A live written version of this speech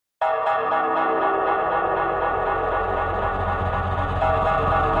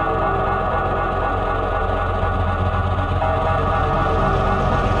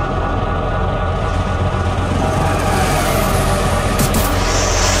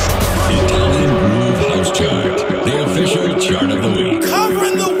Chart of the week.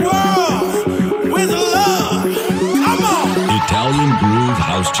 Covering the world with love. Come on. Italian Groove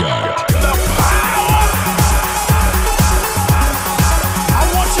House Chart. The power. I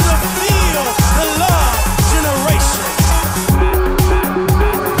want you to feel the love generation.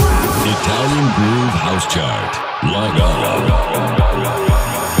 Italian Groove House Chart. Log on.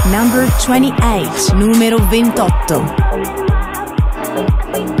 Number 28, numero 28.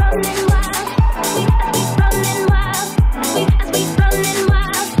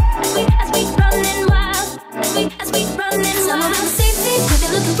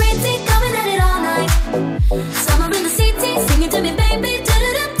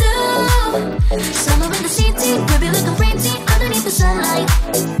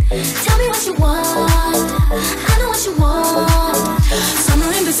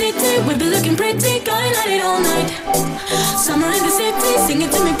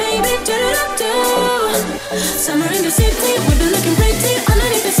 Summer in the city, we've been looking pretty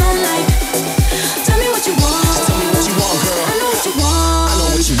underneath the sunlight. Tell me what you want. Tell me what you want, girl. I know what you want. I know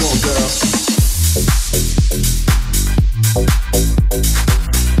what you want, girl.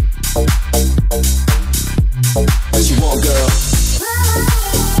 What you want, girl?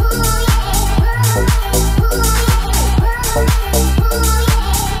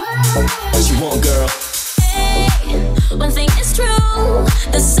 What you want, girl? Hey, one thing is true,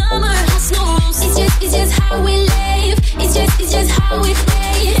 the summer has no rules. It's just how we live. It's just how we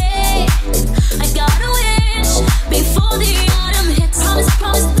play. Hey, I got a wish before the autumn hits.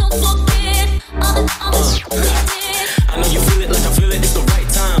 Promise, don't forget all the shit we did. I know you feel it like I feel it. It's the right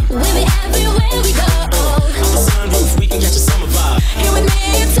time. We'll be everywhere we go. On the sunroof, we can catch a summer vibe. Here with me,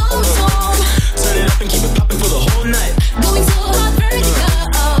 it's home. Turn it up and keep it popping for the whole night. Going so hard, vertigo.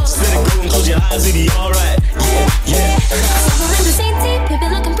 Just let it go and close your eyes, it'll be alright. Yeah. Summer in the city, baby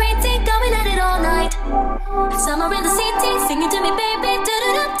looking pretty, going at it all night. Summer in the city, singing to me, baby,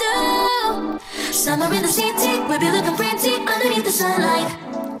 do-do-do-do. Summer in the city, we'll be looking pretty underneath the sunlight.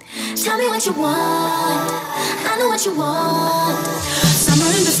 Tell me what you want, I know what you want. Summer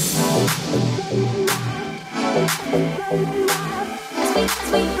in the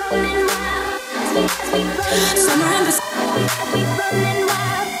Summer in the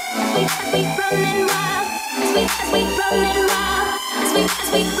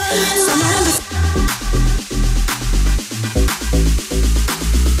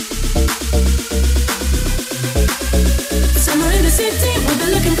Summer in the city, we'll be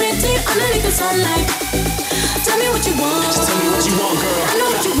looking pretty underneath the sunlight. Tell me what you want. Just tell me what you want, girl. I know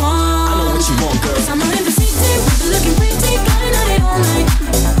what you want. I know what you want, girl. Summer in the city, we'll be looking pretty, going at it all night.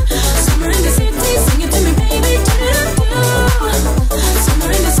 Summer in the city, sing it to me, baby, turn it up, do. Summer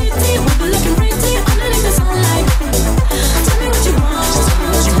in the city, we'll be looking pretty underneath the sunlight. Tell me what you want. Just tell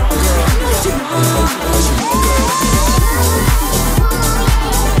me what you want, girl. I know what you want. I know what you want, girl.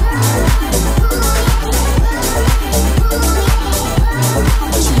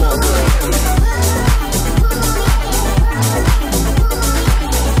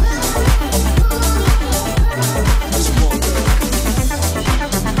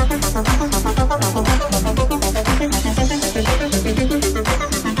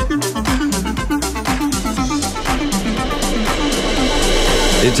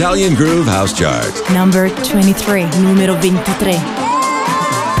 Italian Groove House Chart. Number 23, numero 23.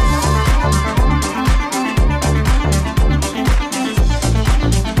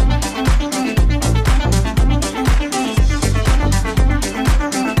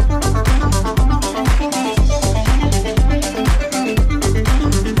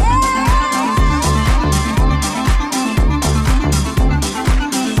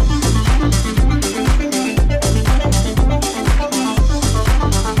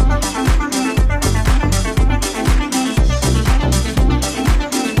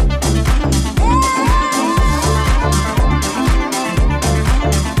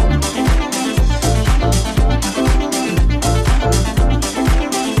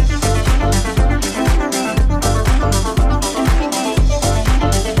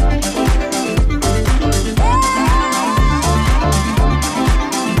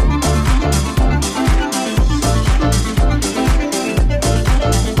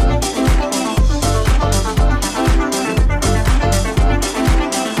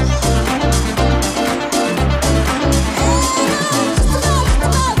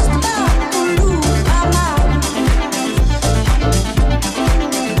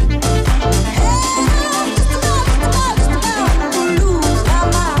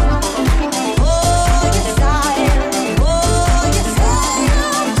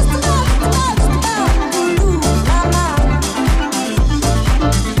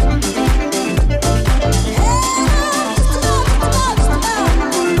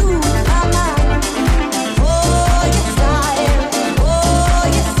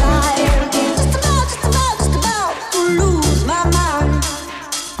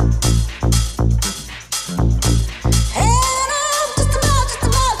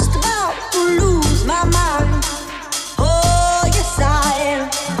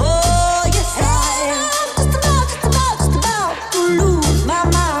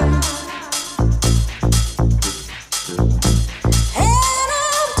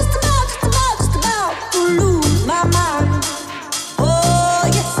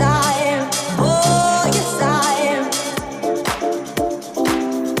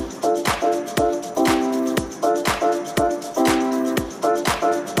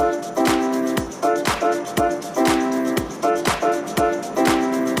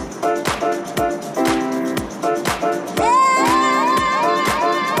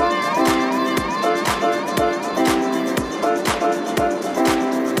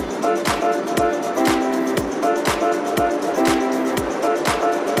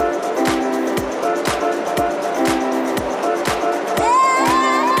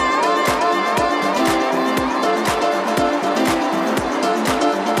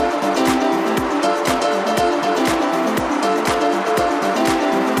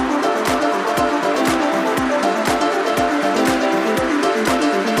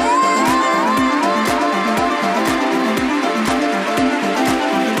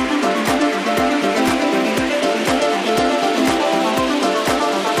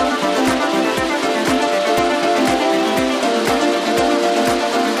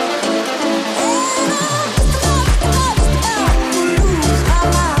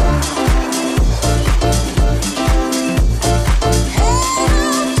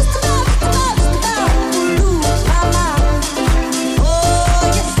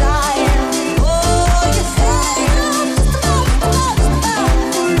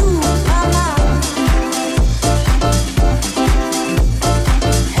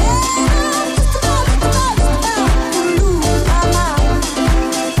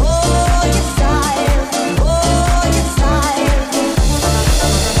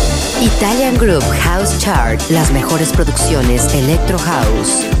 Italian Groove House Chart, las mejores producciones Electro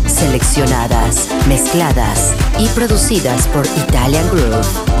House, seleccionadas, mezcladas y producidas por Italian Groove.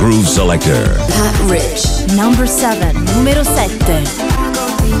 Groove Selector. Pat Rich. Number 7, numero 7.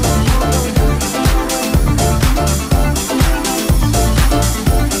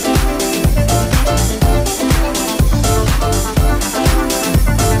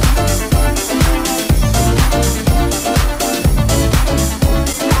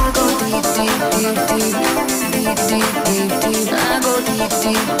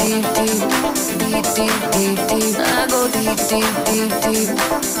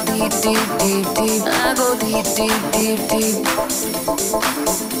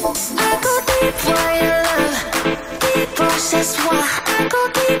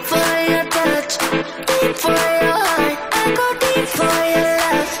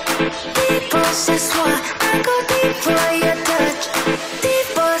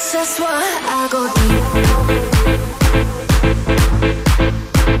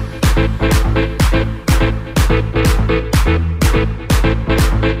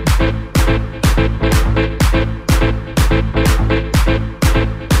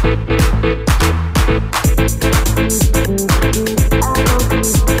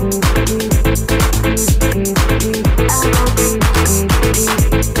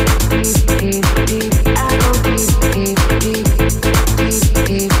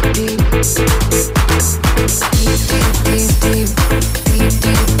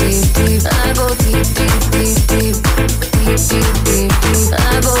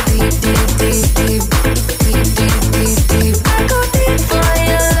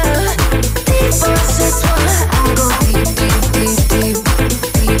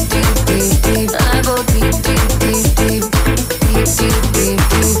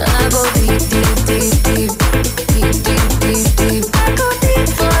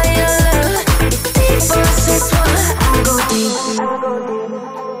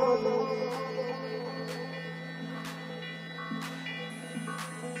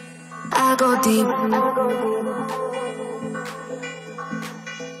 I go deep.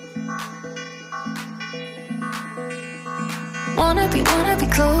 Wanna be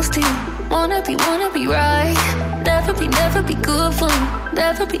close to you. Wanna be right. Never be good for you.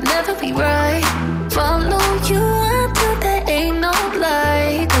 Never be right. Follow you until there ain't no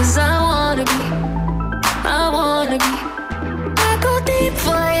light. 'Cause I wanna be. I go deep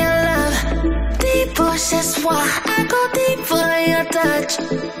for your love. Deep push, that's why I go deep for your touch.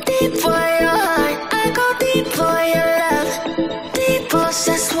 Deep for your heart. I go deep for your love. Deep push,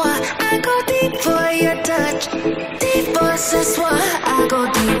 that's why I go deep for your touch. Deep push, that's why I go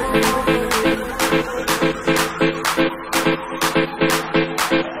deep.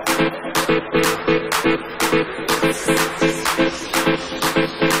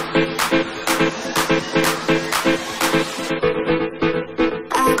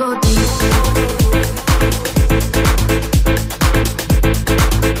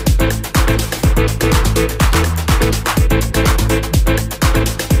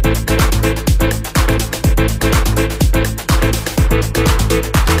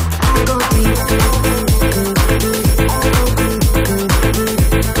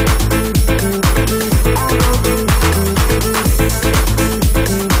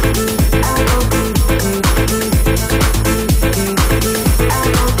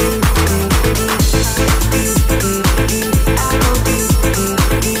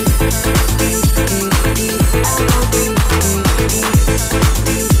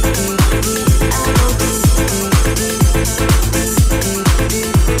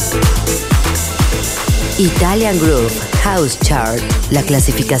 Italian Groove House Chart, la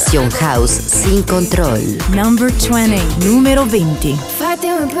clasificación house sin control. Number 20, numero 20. Fight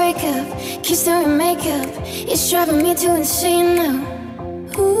then we break up, kiss then we make up. It's driving me too insane now.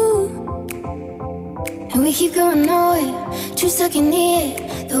 Ooh. And we keep going nowhere, too stuck in the air.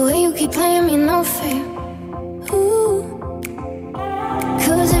 The way you keep playing me no fair. Ooh.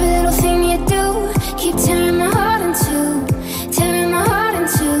 'Cause every little thing you do, keep tearing my heart in two. Tearing my heart in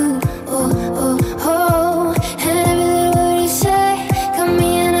two. Oh, oh, oh. And every little word you say, got me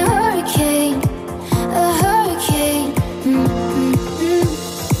in a hurricane. A hurricane.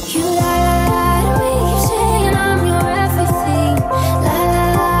 You lie to me, keep saying I'm your everything.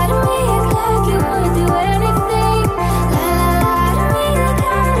 Lie to me, act like you wanna do anything. Lie to me, like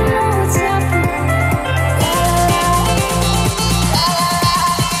I don't know what's happening.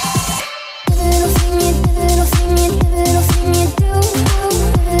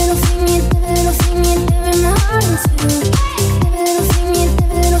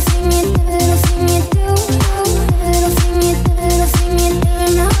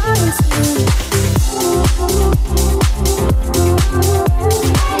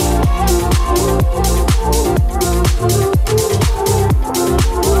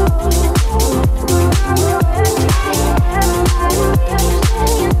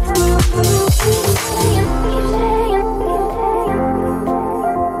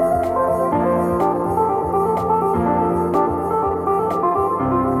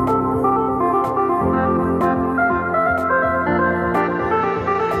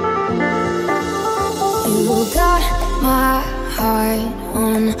 my heart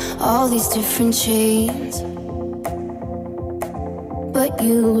on all these different chains, but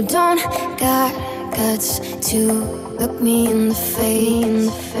you don't got guts to look me in the face.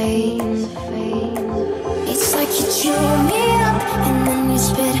 It's like you chew me up and then you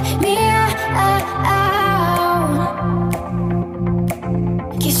spit me out.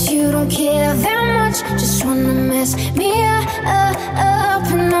 Guess you don't care that much, just wanna mess me up.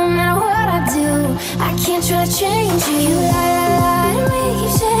 And no matter what I do, I can't try to change you. You lie to me,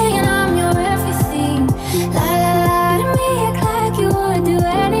 keep saying I'm your everything. Lie to me, act like you would do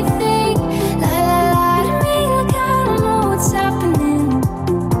anything. Lie to me, like I don't know what's happening.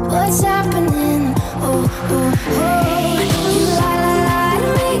 What's happening? Oh. You lie to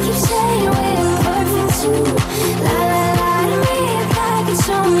me, keep saying we're perfect too. Lie to me, act like it's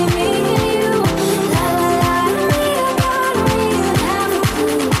only me and you. Lie to me, like I don't even have a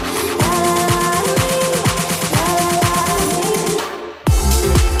clue. Lie to me.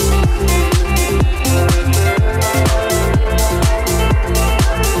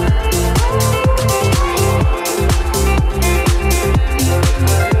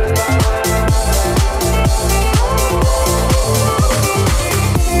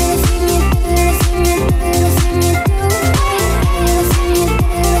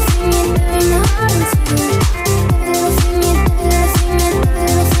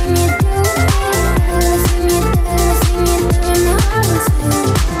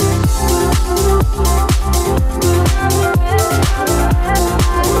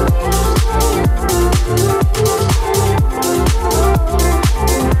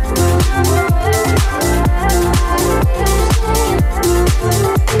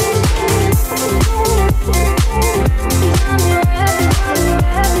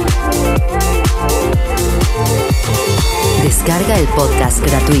 Descarga el podcast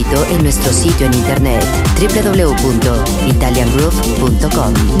gratuito en nuestro sitio en internet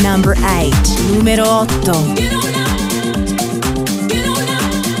www.italiangroove.com. Number 8, numero 8.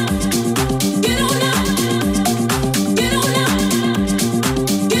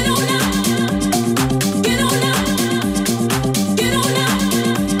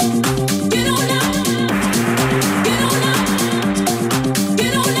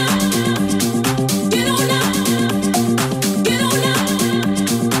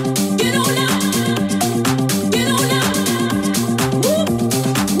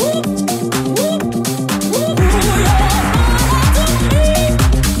 Ooh,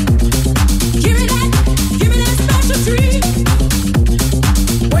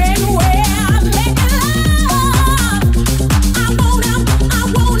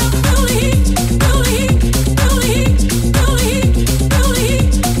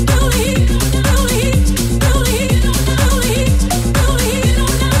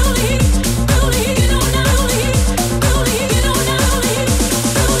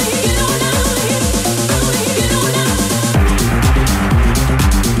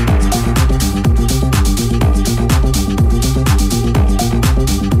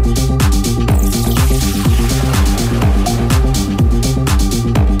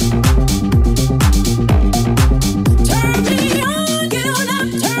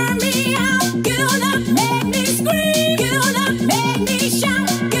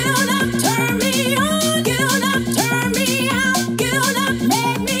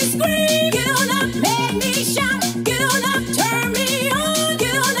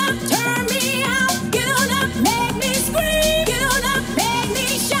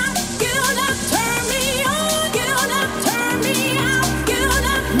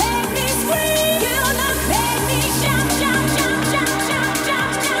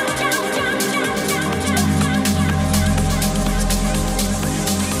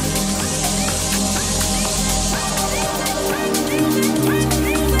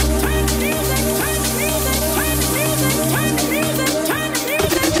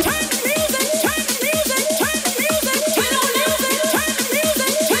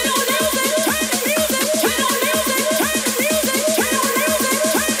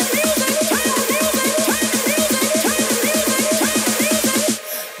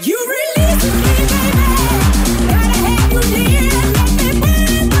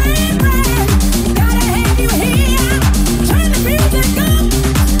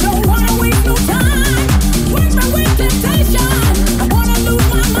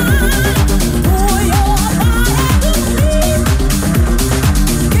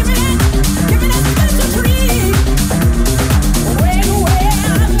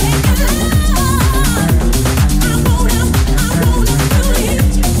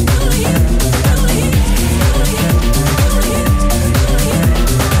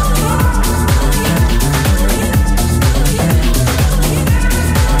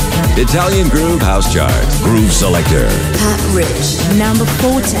 Italian Groove House Chart. Groove Selector. Pat Rich. Number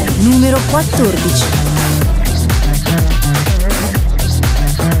 14. Numero 14.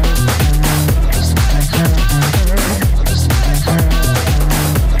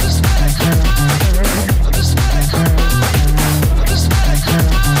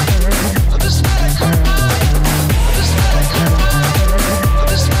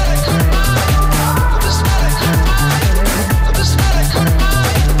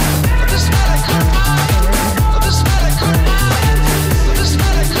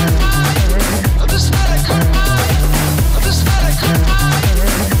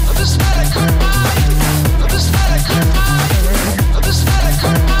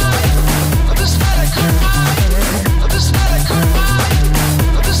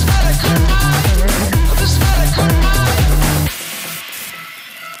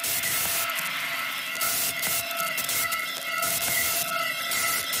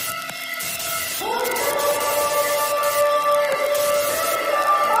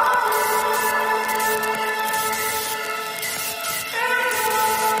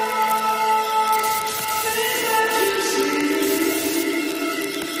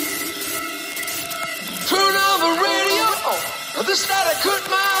 The static hurt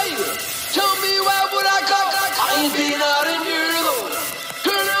my ear. Tell me where would I go? I ain't been out in Europe.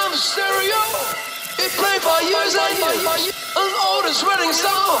 Turn on the stereo. It played for years and years. An oldest wedding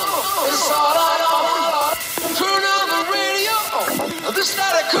song. It's all I know. Turn on the radio. The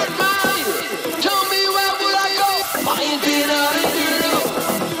static hurt my ear. Tell me where would I go? I ain't been out in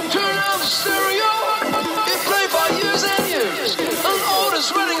Europe. Turn on the stereo. It played for years and years. An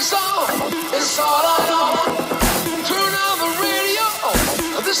oldest wedding song. It's all I know.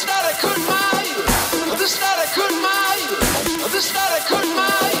 The static hurt my ear. The static hurt my ear. The static hurt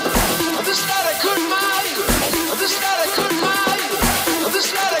my ear. The static hurt my ear. The static hurt my ear. The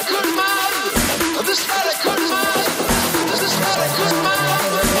static hurt my ear. The static hurt my ear. The static hurt my ear. The static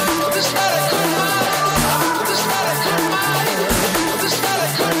hurt my ear. The static hurt my ear. The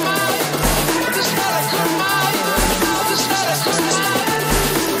static hurt my ear. The static hurt my ear. The static hurt my ear.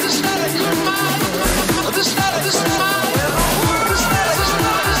 The static hurt my ear. The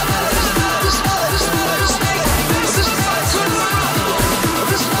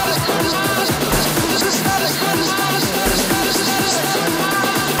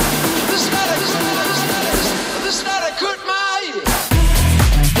static hurt my ear.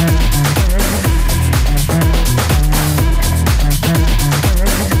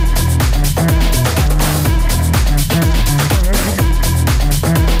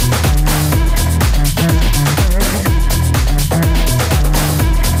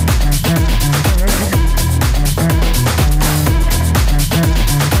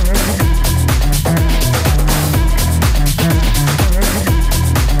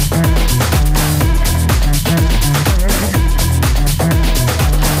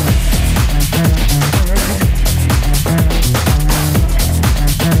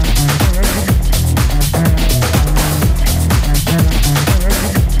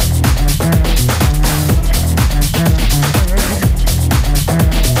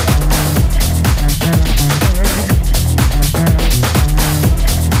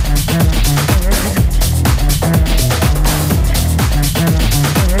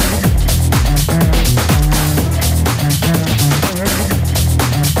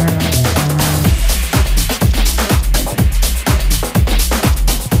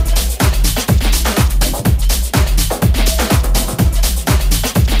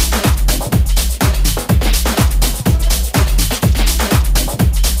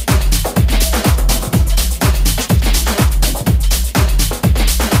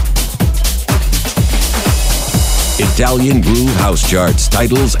 Italian Groove House Charts,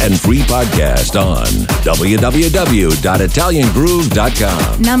 titles, and free podcast on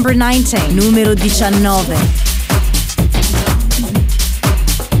www.italiangroove.com. Number 19, numero 19.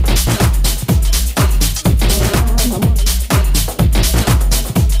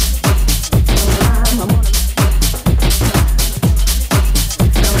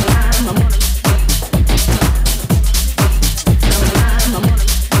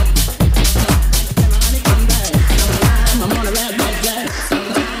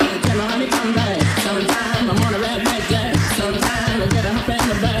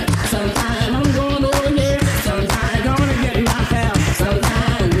 Sometime I'm gonna, yeah.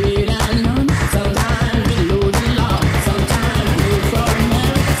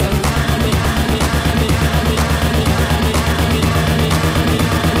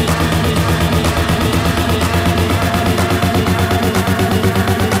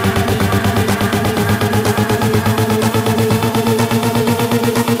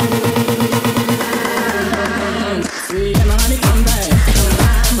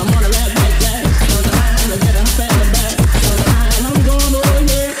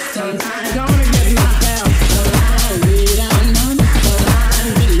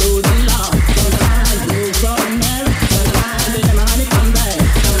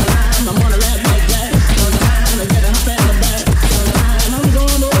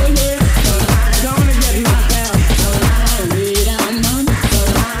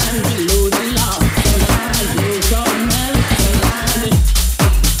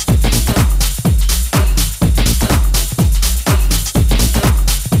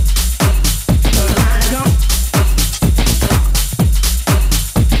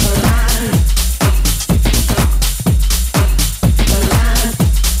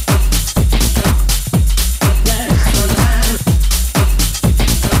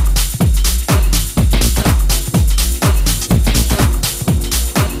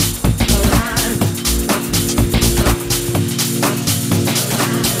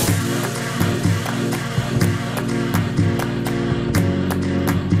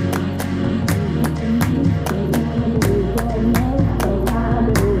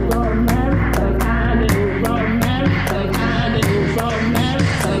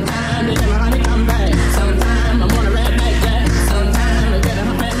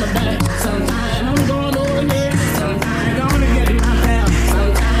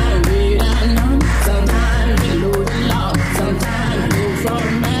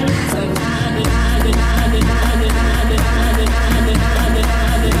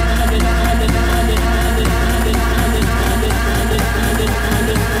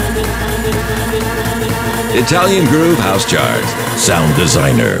 Italian Groove House Chart. Sound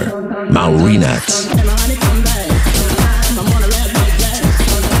designer, Maurinax.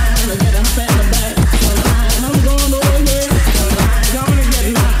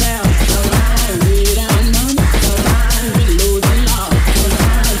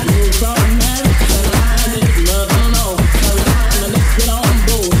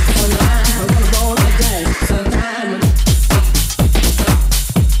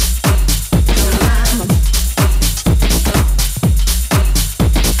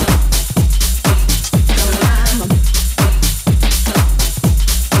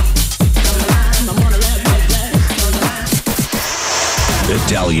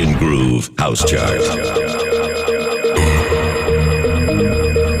 Italian Groove House Chart.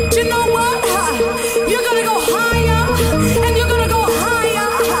 You know what? You're gonna go higher, and you're gonna go higher,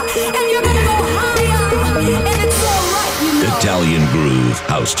 and you're gonna go higher, and it's alright, you know. Italian Groove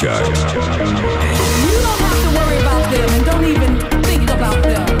House Chart. You don't have to worry about them, and don't even think about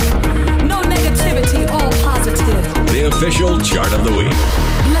them. No negativity, all positive. The official chart of the week.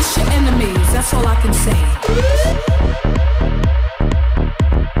 Bless your enemies, that's all I can say.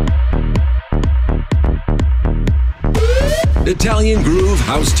 Italian Groove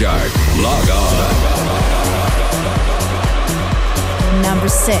House Chart. Log on. Number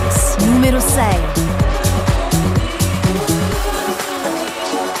 6, numero 6.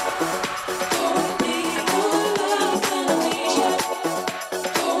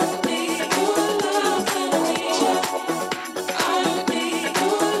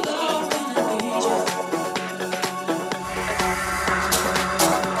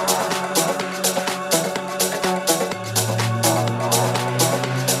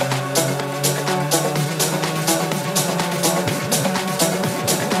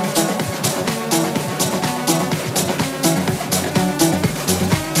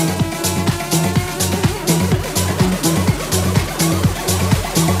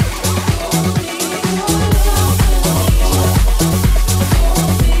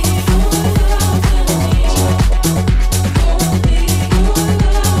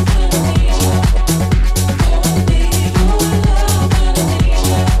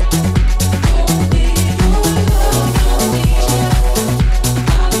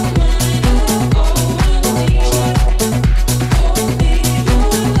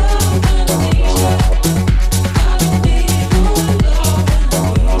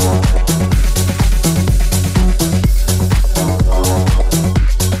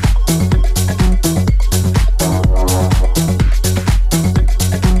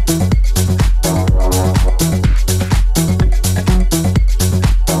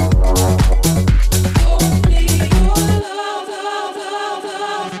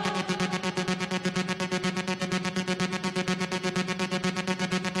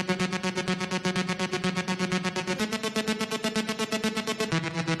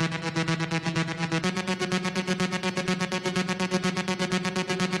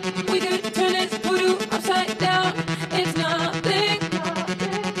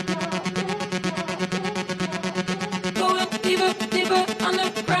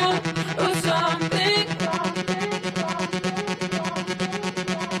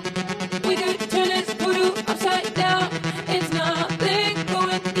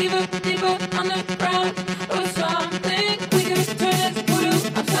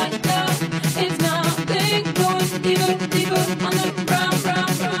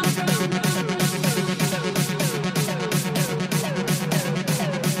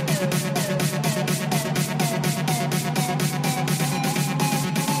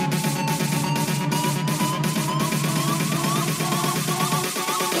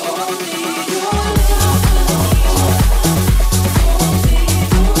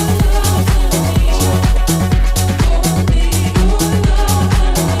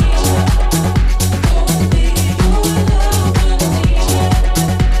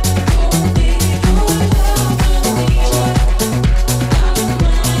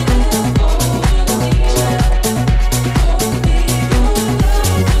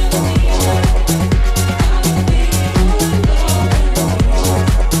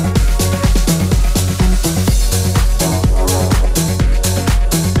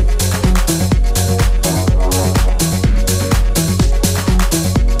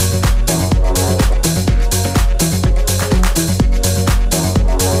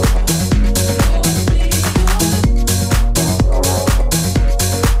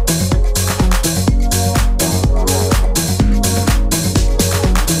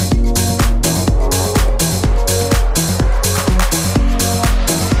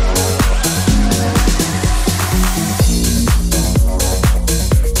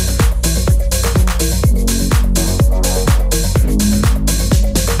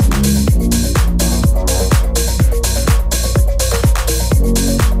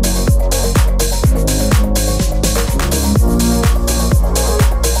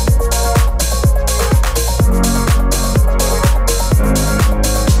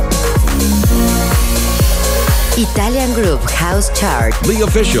 Italian Groove House Chart. The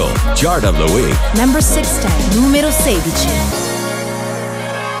official chart of the week. Number 16, numero 16.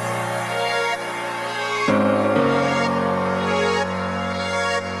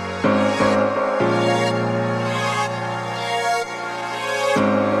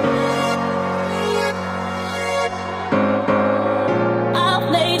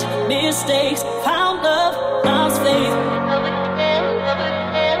 Mistakes, found love, lost faith.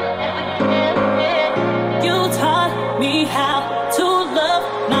 You taught me how to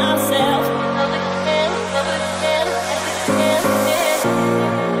love myself.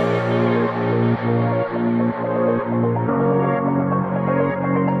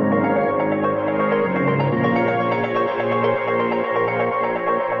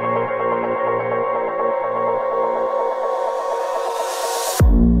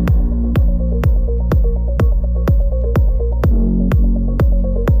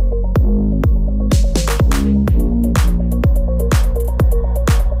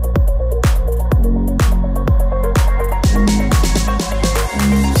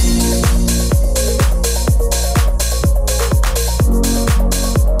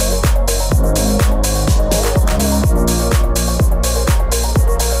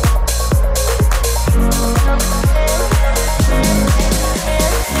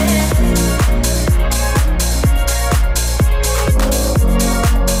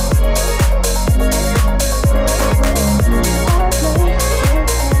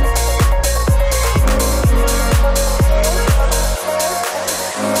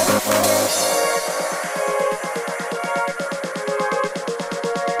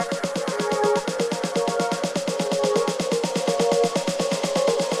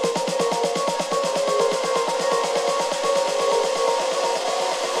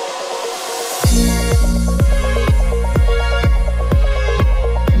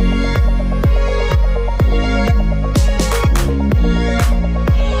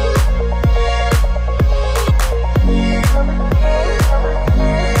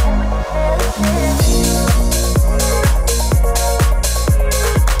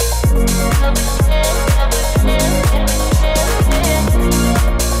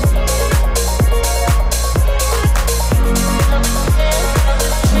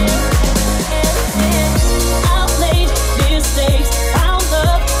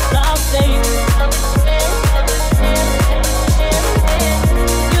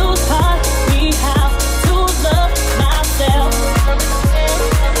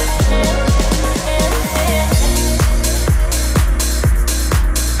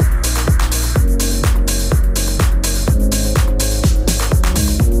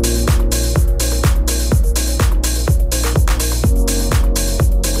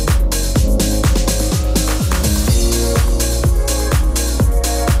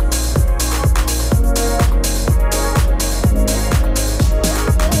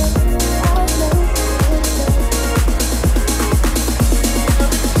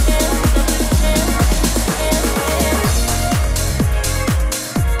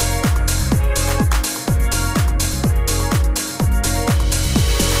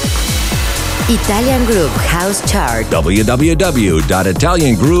 Italian Groove House Chart.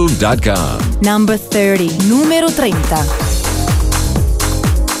 www.italiangroove.com. Number 30, numero 30.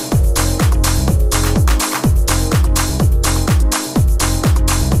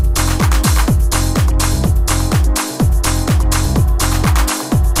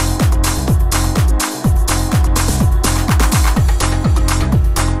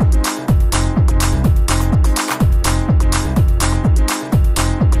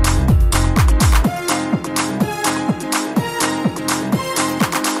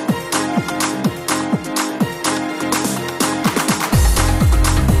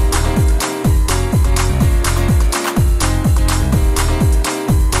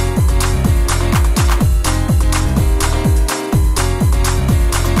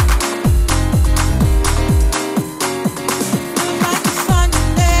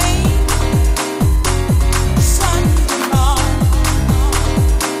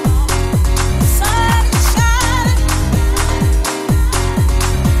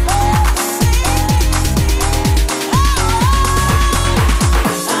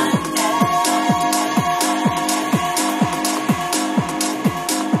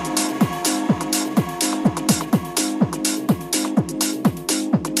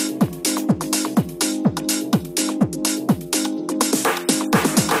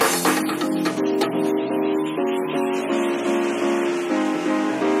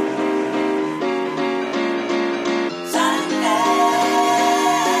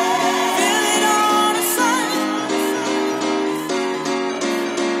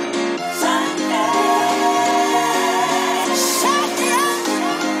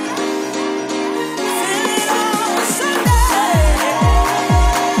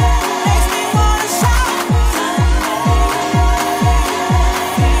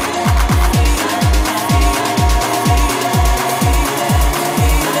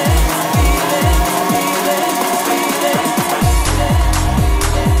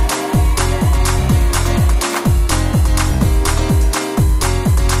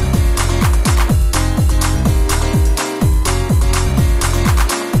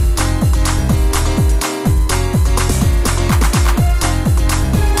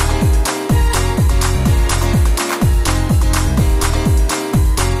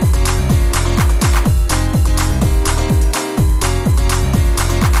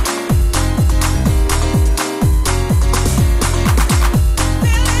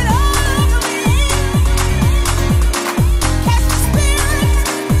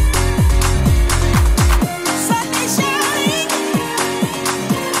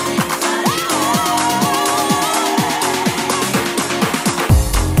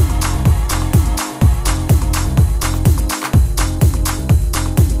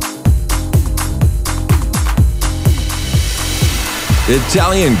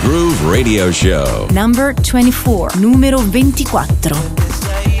 Italian Groove Radio Show. Number 24, numero 24.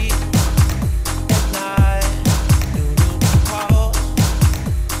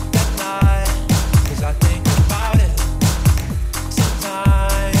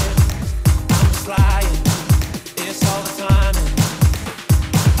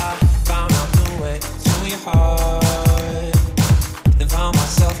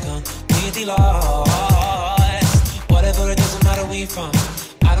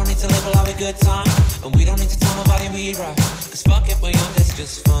 Good time, and we don't need to tell nobody we rock. Cause fuck it, we're young, it's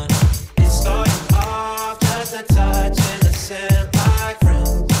just fun. It started off just a touch innocent, like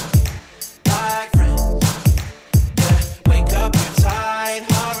friends, like friends. Yeah, wake up, you're tight,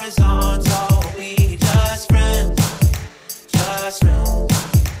 horizontal. We just friends, just friends.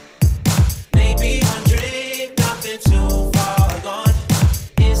 Maybe one drink, nothing too far gone.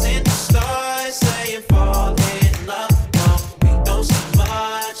 Isn't the stars saying fall in love? No, we don't see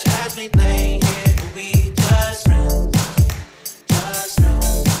much as we lay here, but we just friends,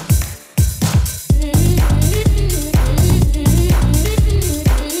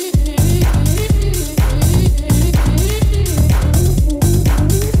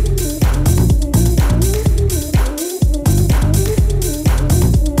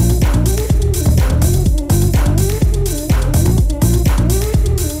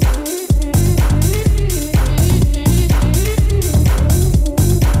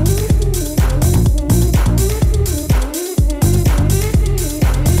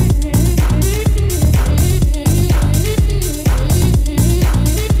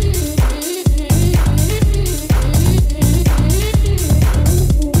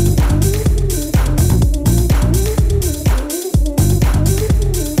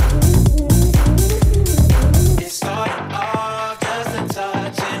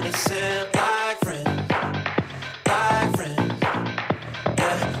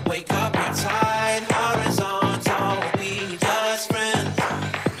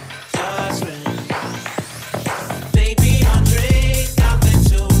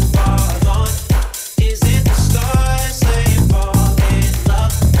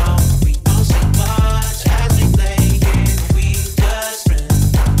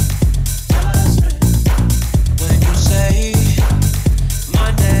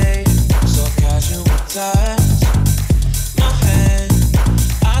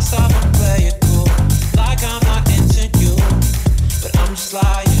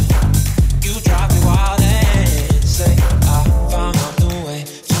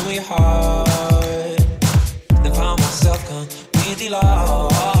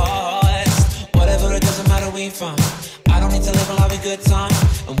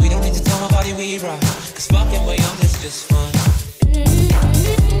 just friends.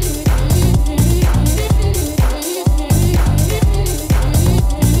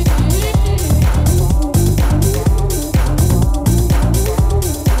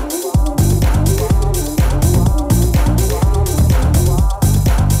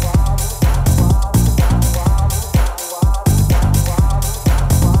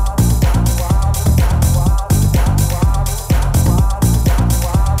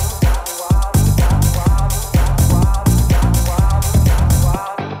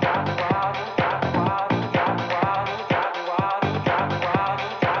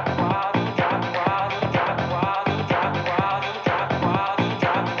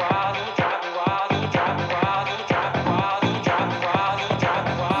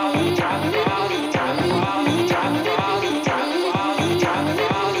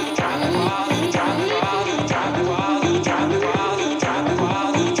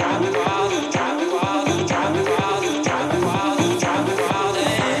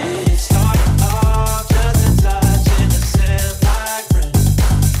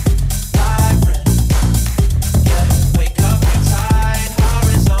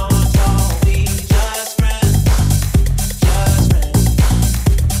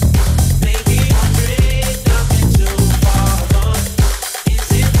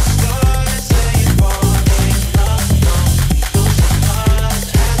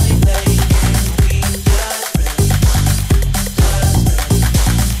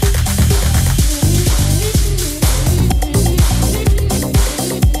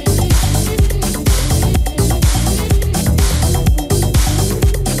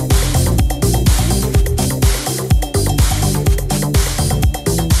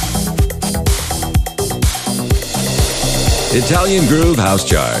 Italian Groove House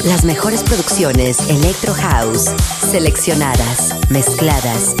Chart. Las mejores producciones Electro House, seleccionadas,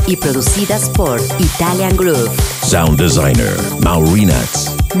 mezcladas y producidas por Italian Groove. Sound designer,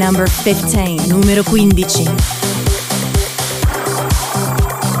 Maurinats. Number 15, numero 15.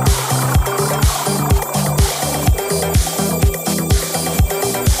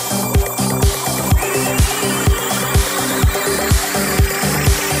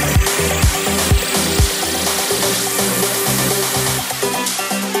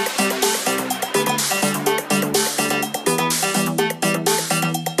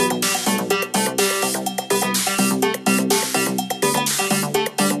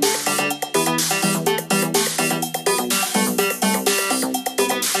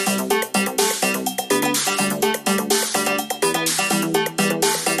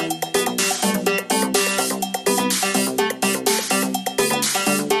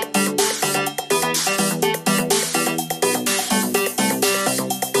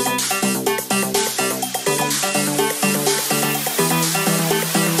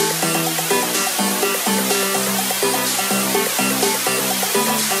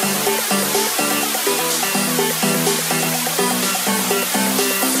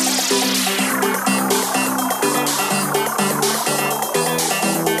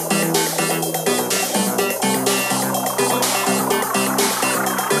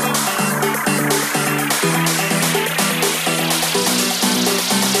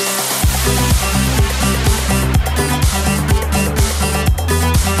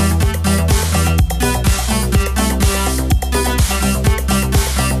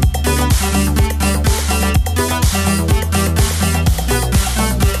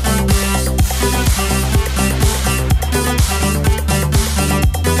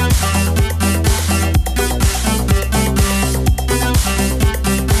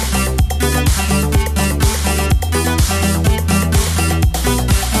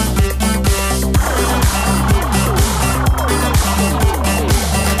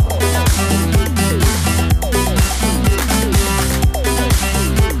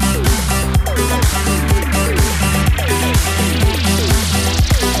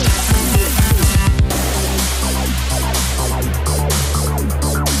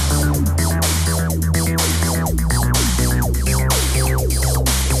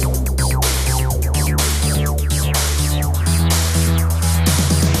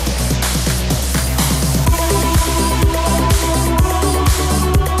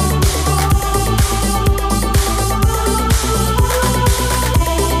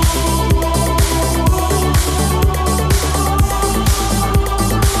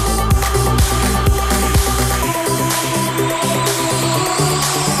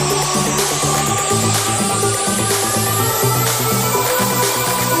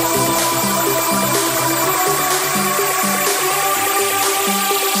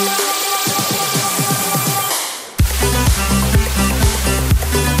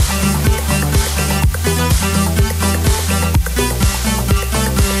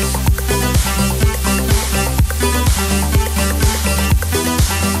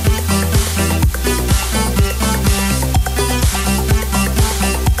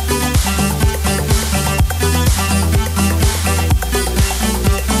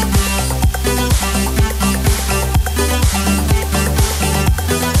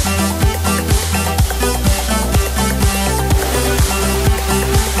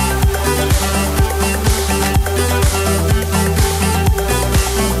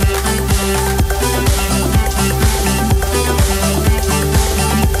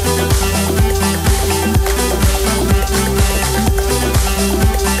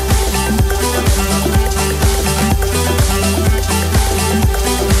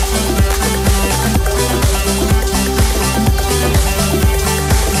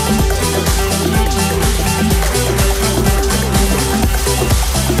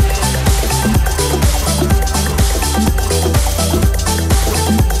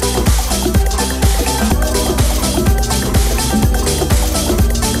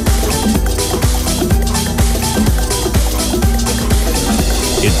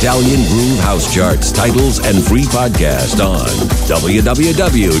 Italian Groove House Charts, titles, and free podcast on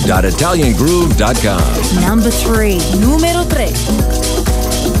www.italiangroove.com. Number 3, numero 3.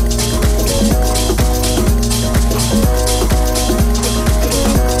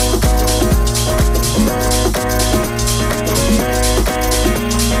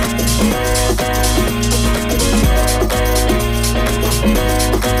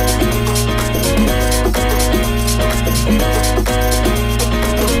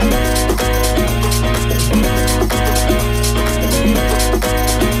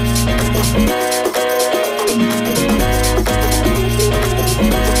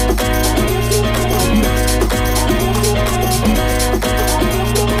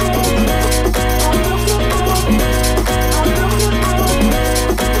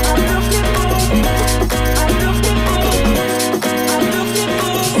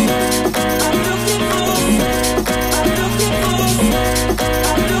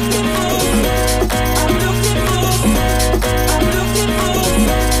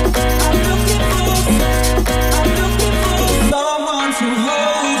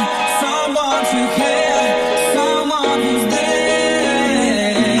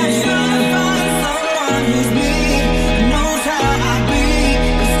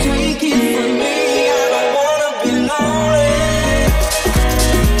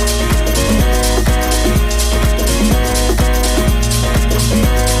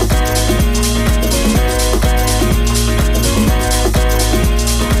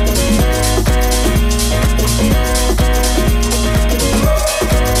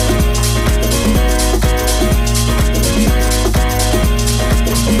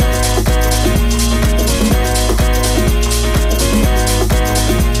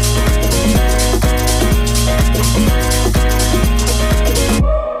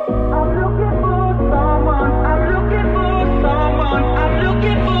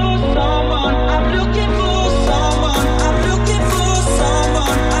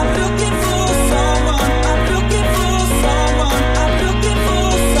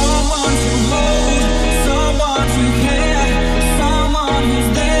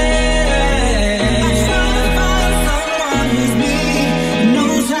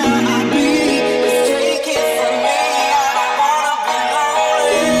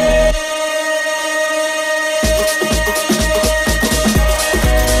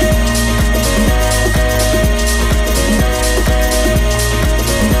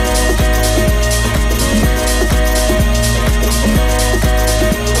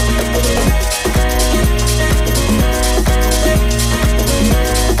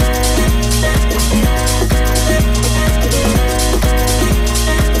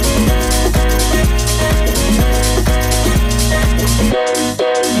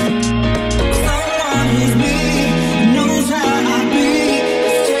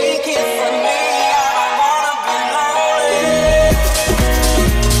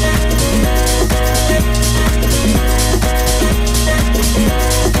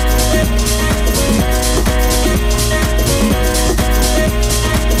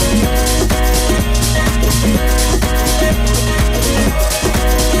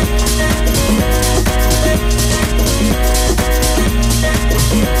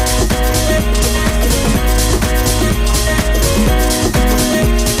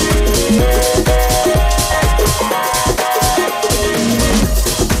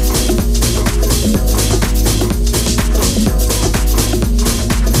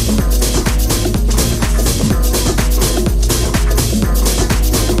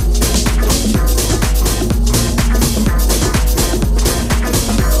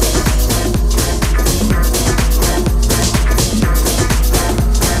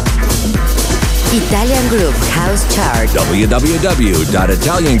 Italian Groove House Chart.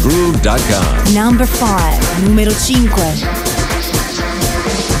 www.italiangroove.com. Number 5, numero 5.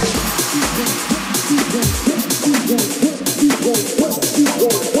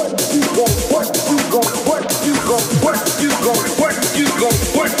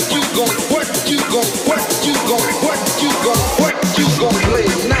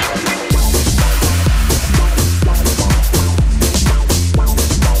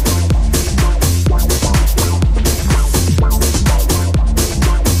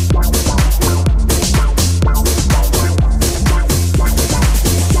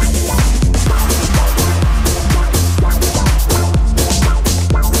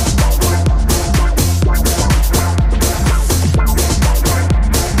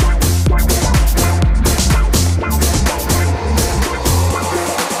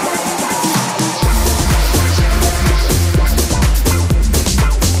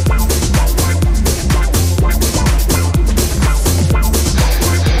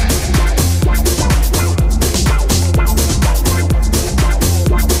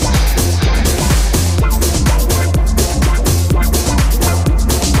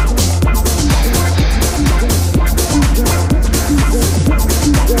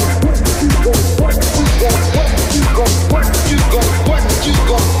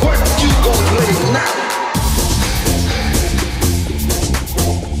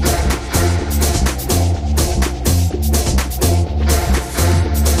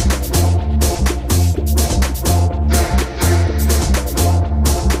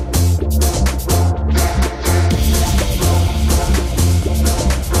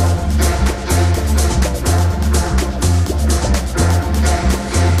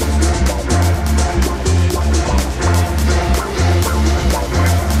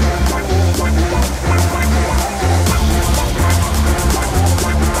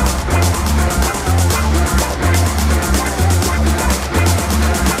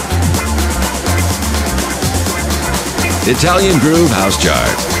 Italian Groove House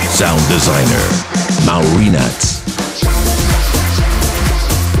Chart. Sound designer, Maurinats.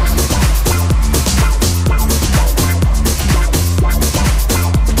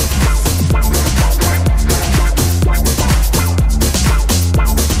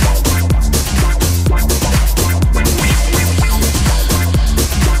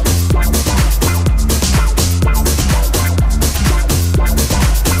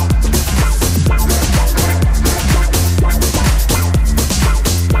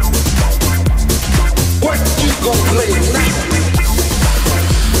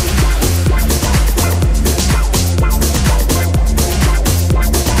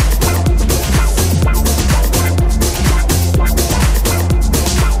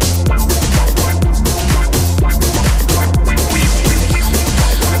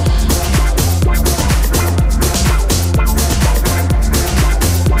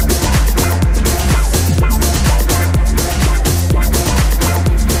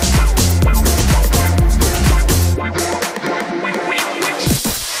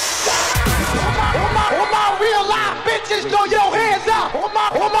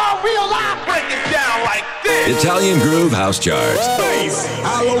 Italian Groove House Chart.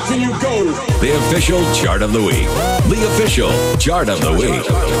 How low can you go? The official chart of the week. The official chart of the week.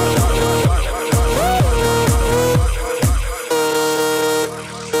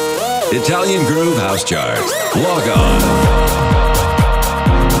 Italian Groove House Chart. Log on.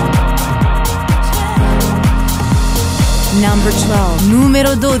 Number 12,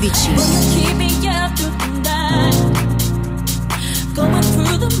 numero 12. Keep me up through the night, going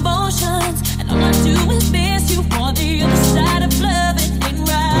through the motions, and all I do is miss you on the other side of love. It ain't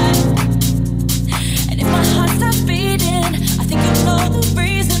right. And if my heart stops beating, I think you know the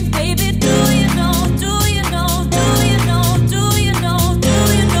reason, baby. Do you know? Do you know? Do you know? Do you know? Do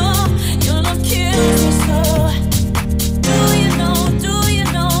you know? Your love kills me so. Do you know? Do you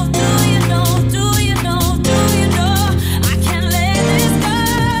know? Do you know? Do you know? Do you know? I can't let this go,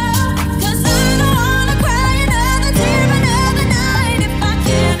 'cause I don't wanna cry another tear another night if I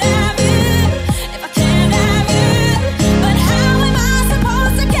can't have you. If I can't have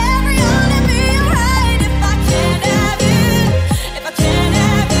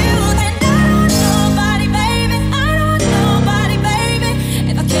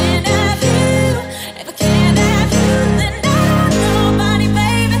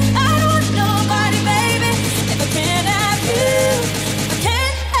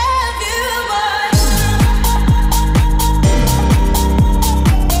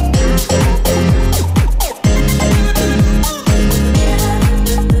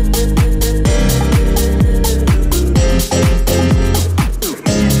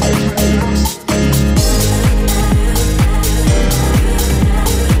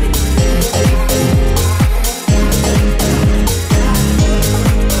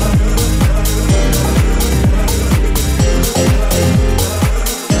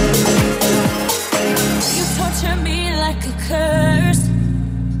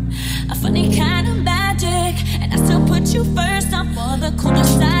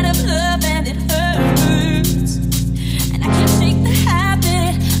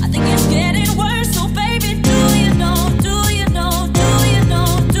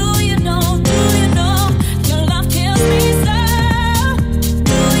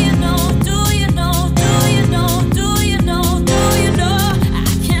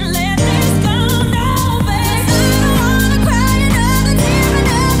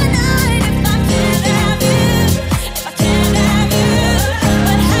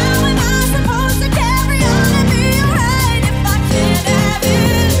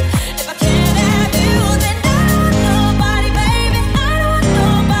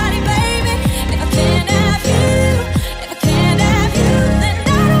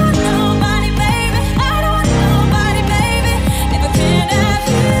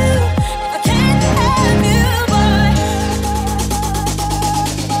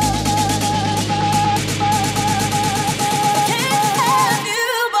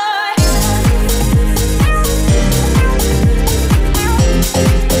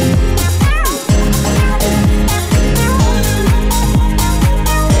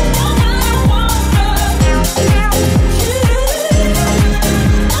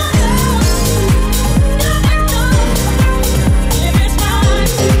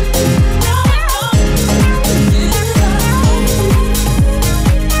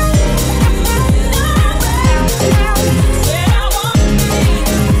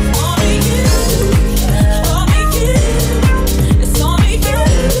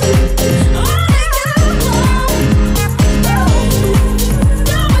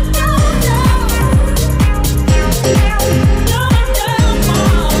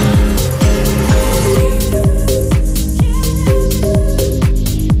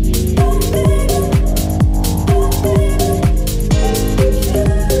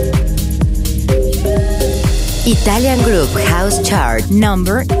Italian Group House Chart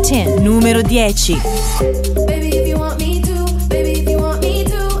Number 10. Numero 10. Baby, if you want me to, baby, if you want me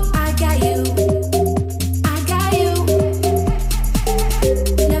to, I got you. I got you.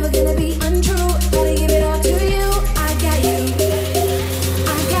 Never gonna be untrue, gotta give it all to you. I got you.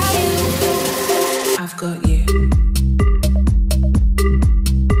 I got you. I've got you.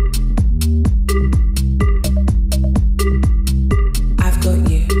 I've got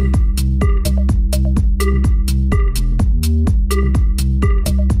you.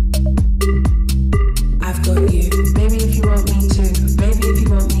 I've got you. Baby, if you want me to. Baby, if you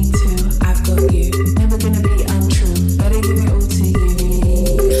want me to. I've got you. Never gonna be untrue. Better give it all to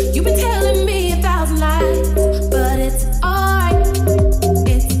you. You've been telling me 1,000 lies, but it's alright.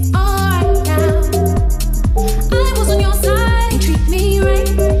 It's alright now. I was on your side, you treat me right.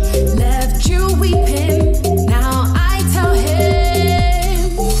 Left you weeping. Now I tell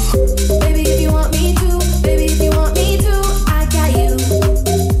him, baby, if you want me to, baby, if you want me to, I got you.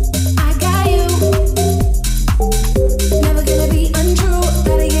 I got you. Never gonna be untrue,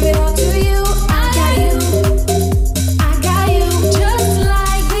 gotta give it all to you. I got you. I got you. Just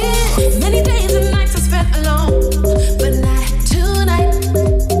like this. Many days and nights I spent alone, but not tonight.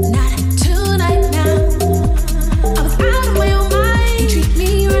 Not tonight now. I was out of my own mind. You treat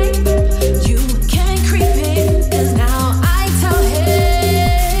me right. You can't creep in, 'cause now I tell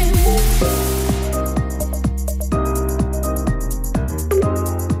him,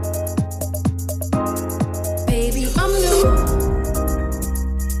 baby, I'm new.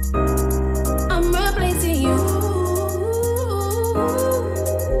 I'm replacing you.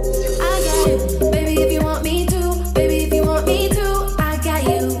 I got you. Baby, if you want me to, baby, if you want me to, I got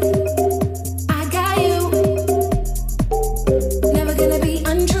you. I got you. Never gonna be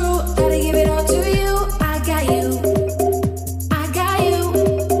untrue, gotta give it all to you. I got you. I got you.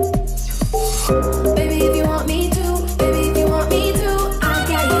 Baby, if you want me to, baby, if you want me to, I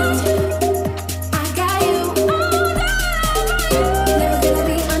got you. I got you. Never gonna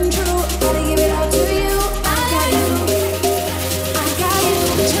be untrue, gotta give it all to you. I got you. I got you.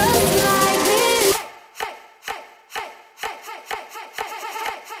 Just like this.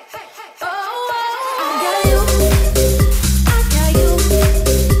 Oh, I got you. I got you.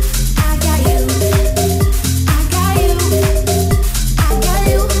 I got you. I got you. I got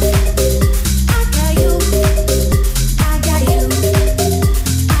you. I got you. I got you.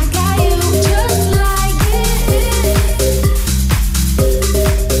 I got you. Just like this.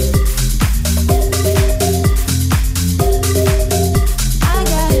 I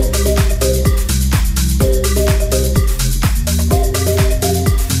got it.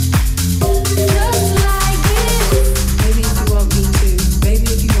 Just like this. Baby, if you want me to. Baby,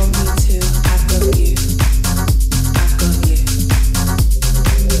 if you want me to. I've got you. I've got you.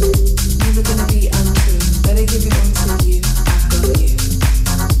 Never gonna be untrue. Better give it all to you. I've got you.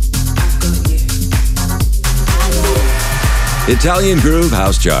 I've got you. Italian Groove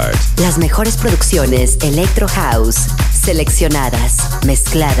House Chart. Las mejores producciones Electro House, seleccionadas,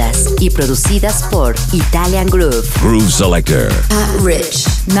 mezcladas y producidas por Italian Groove. Groove Selector. Rich.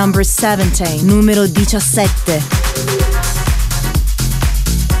 Number 17. Numero 17.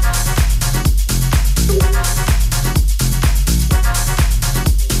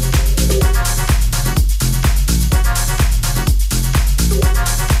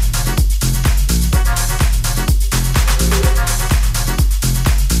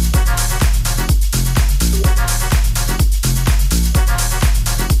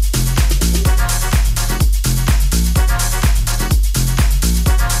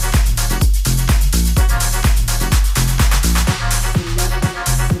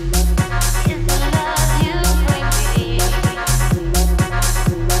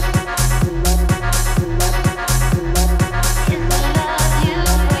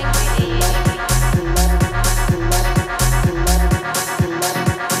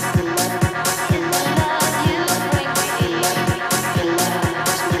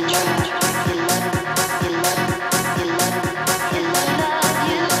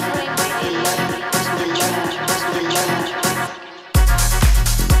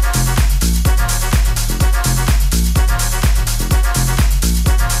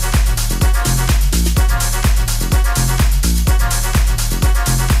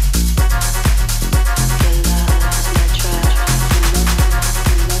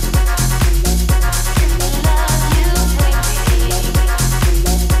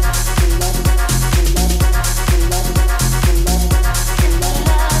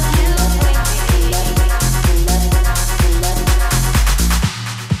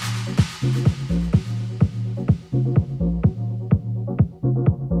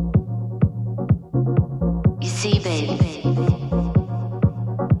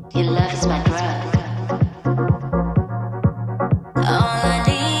 Your love is my drug. All I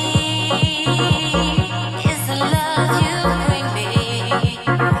need is the love you bring me.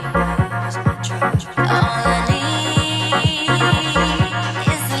 All I need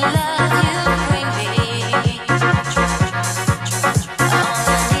is the love you bring me. All I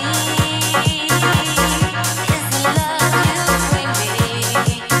need is the love you bring me.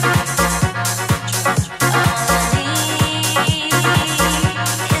 All I need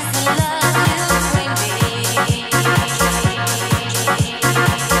is the love you bring me.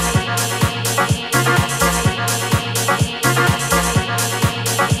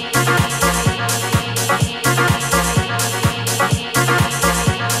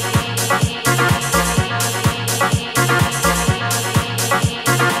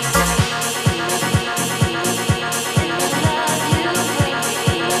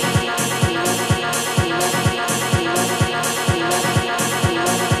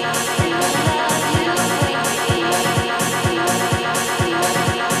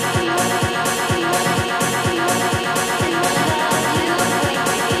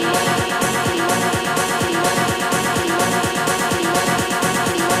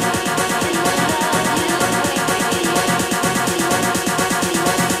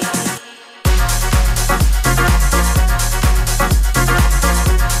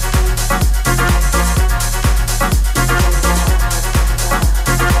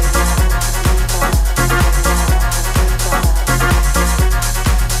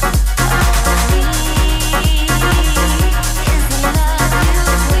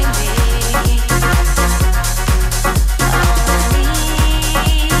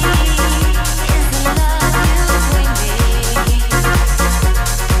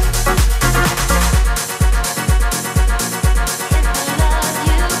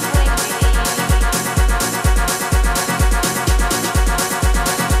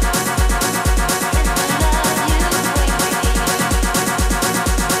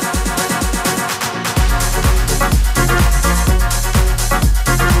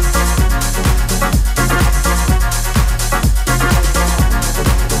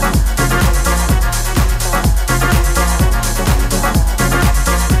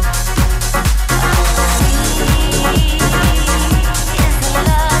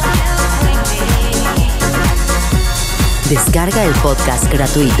 Descarga el podcast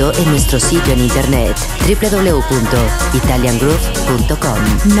gratuito en nuestro sitio en internet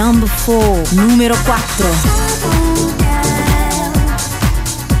www.italiangroove.com. Number 4, numero 4.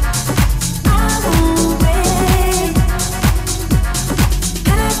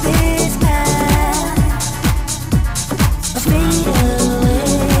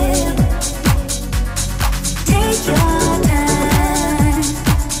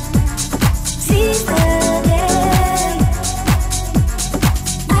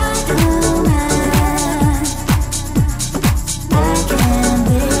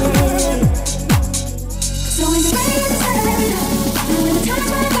 So when you're ready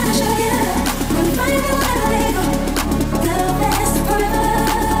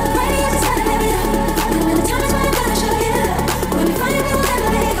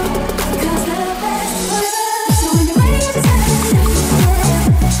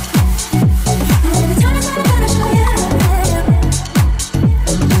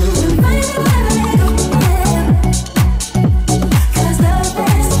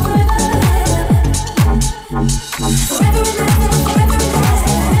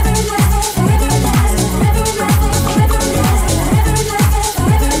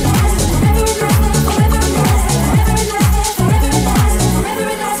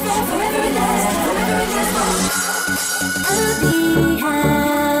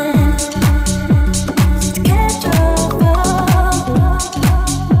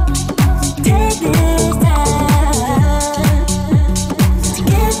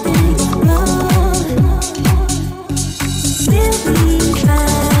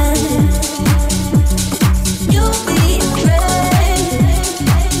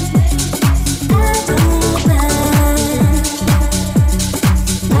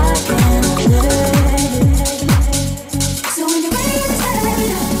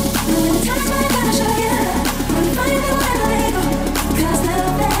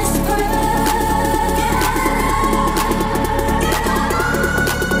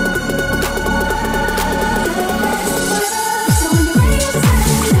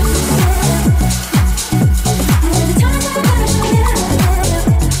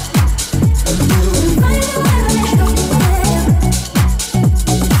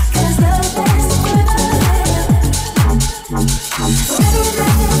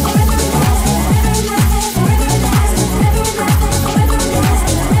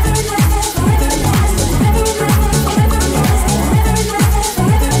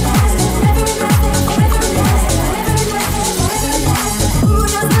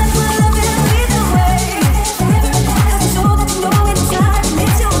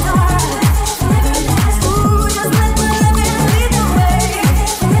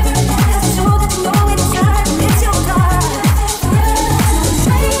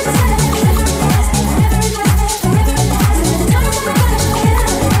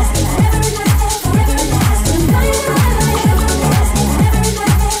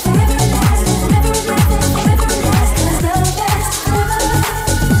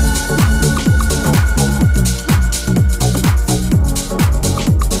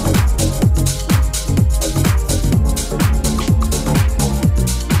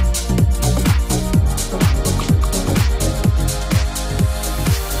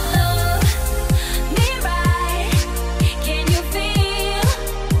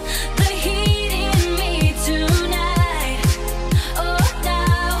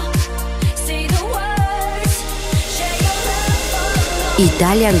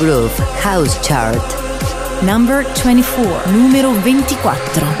Italian Groove House Chart. Number 24, numero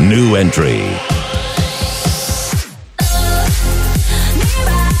 24. New entry.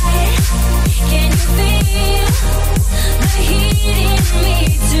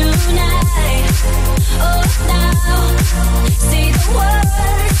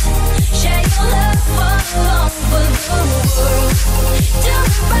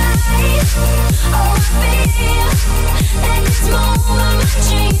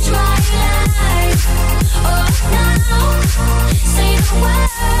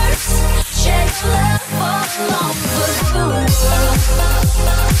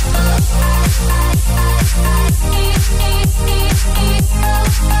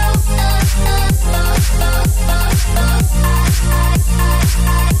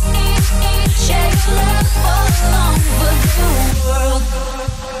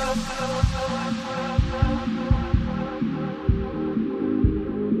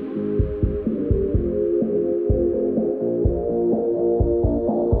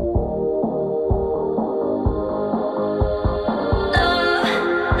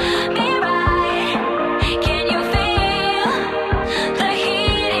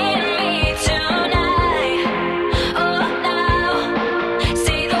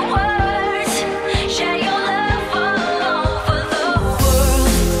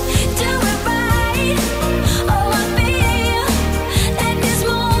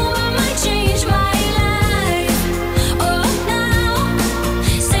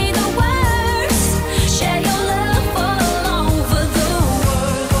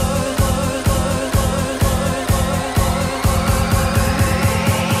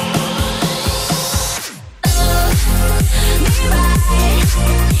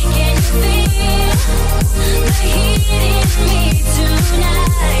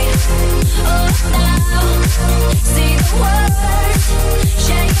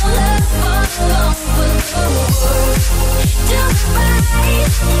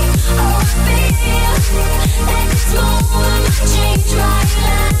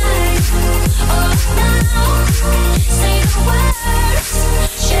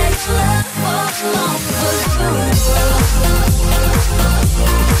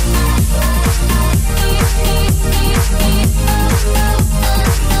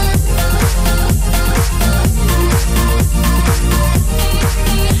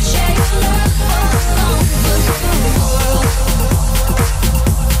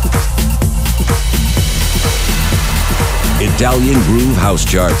 Italian Groove House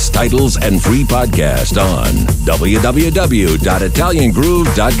Charts, titles, and free podcast on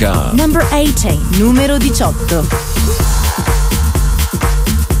www.italiangroove.com. Number 18, numero 18.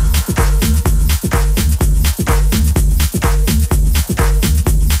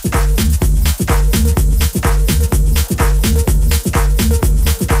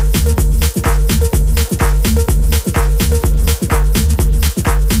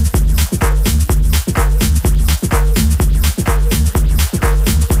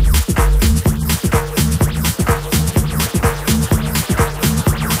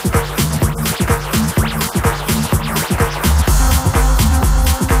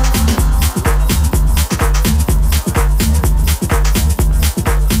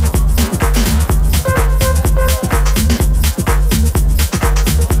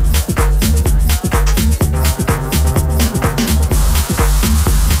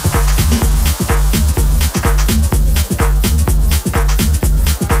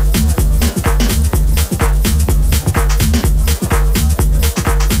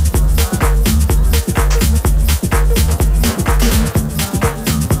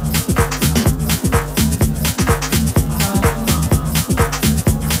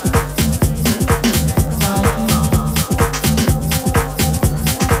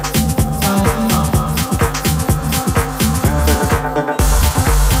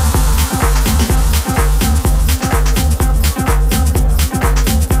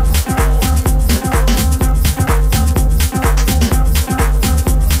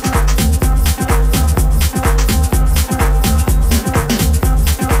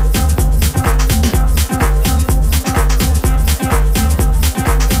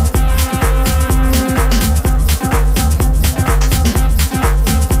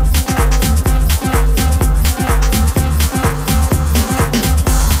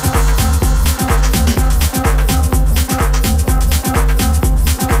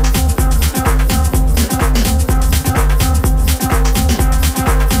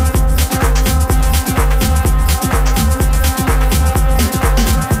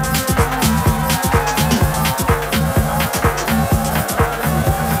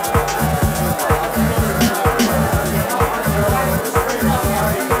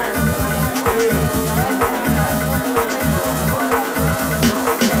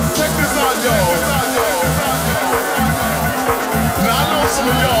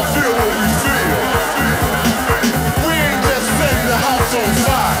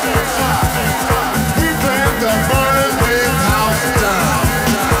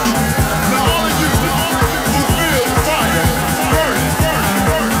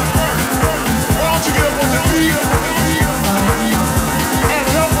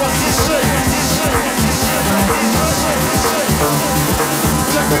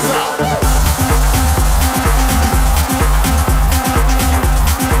 this out.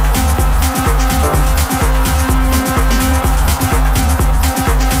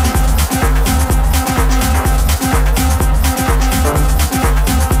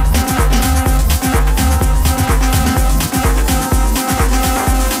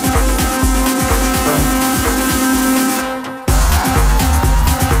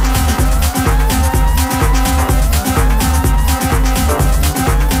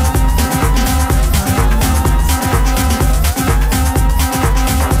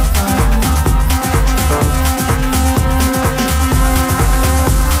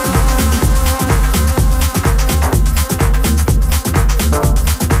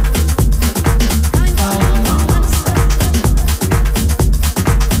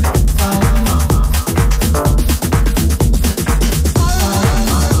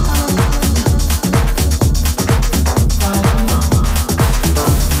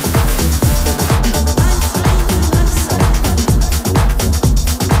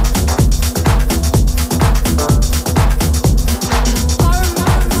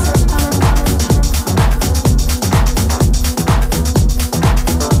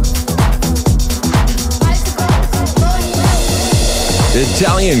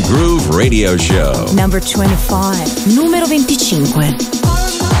 Italian Groove Radio Show. Number 25. Numero 25.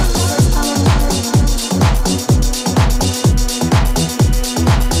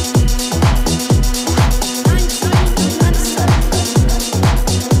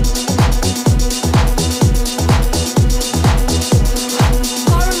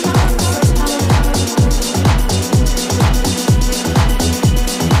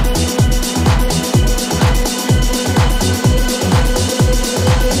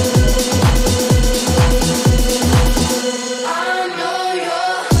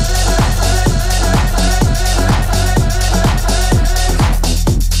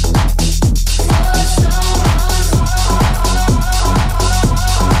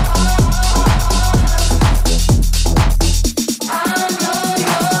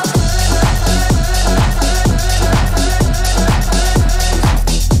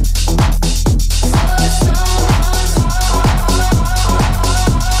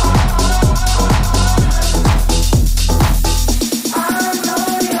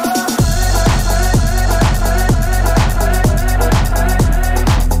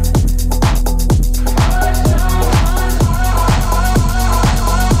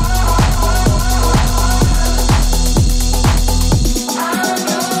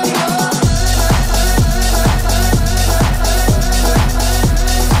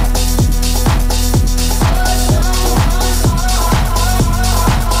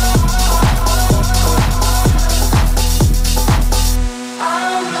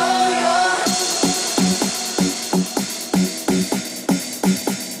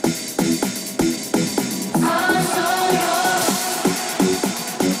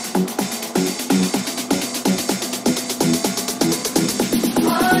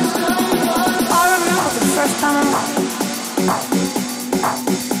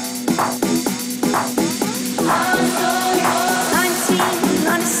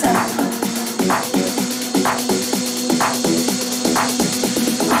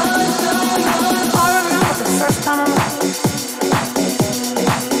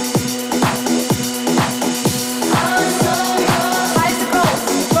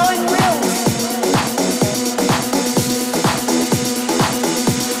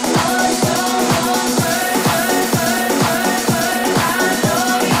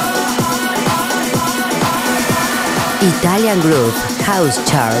 Italian Groove House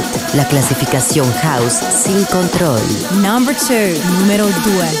Chart, la clasificación house sin control. Number 2, número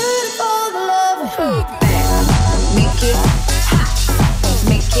 2. Make it hot,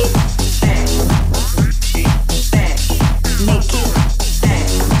 make it bang, bang, make it bang,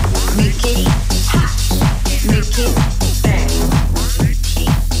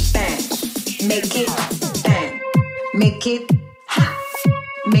 make it hot,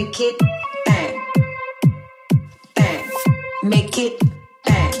 make it bang, bang, make it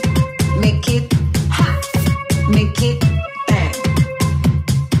bang, make it hot, make it bang,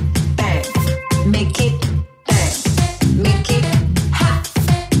 bang, make it bang, make it hot,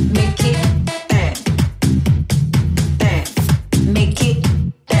 make it bang, bang, make it.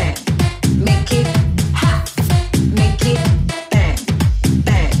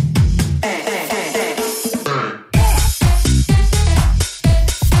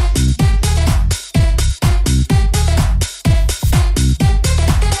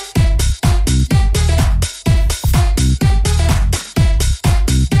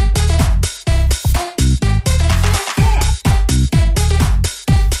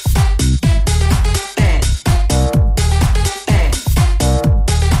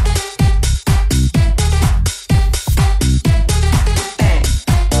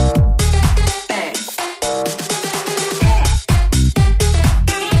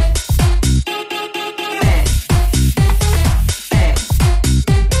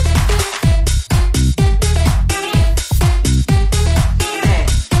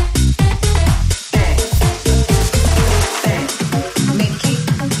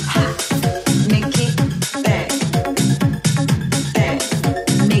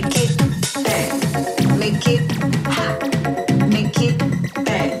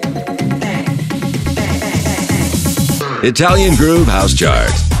 Italian Groove House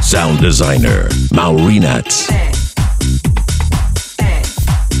Chart. Sound designer, Maurinats.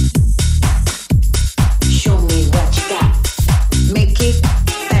 Show me what you got. Make it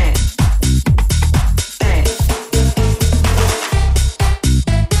bang. Bang. Bang.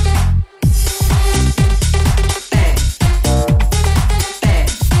 Bang.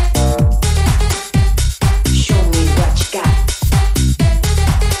 Show me what you got.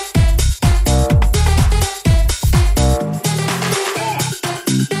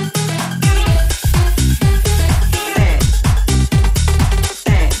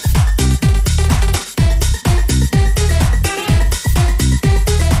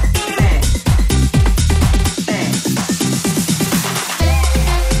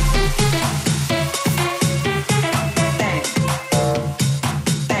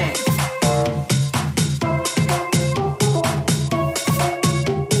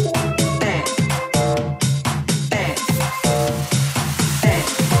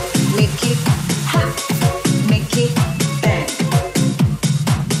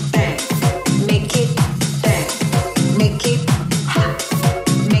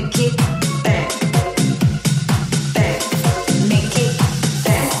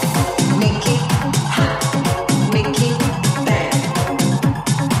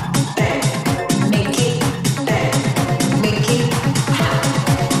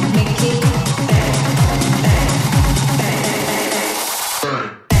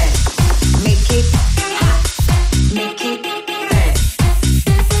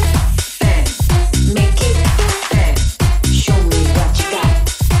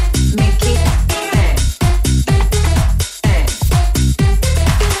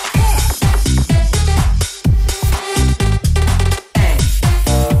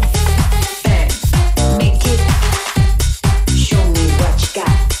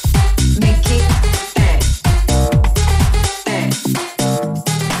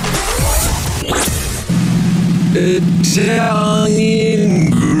 Italian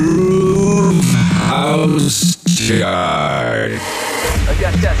Groove House Chart.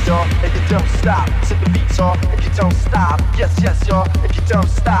 Yes, yes, y'all, if you don't stop, to the beat, y'all, if you don't stop. Yes, yes, y'all, if you don't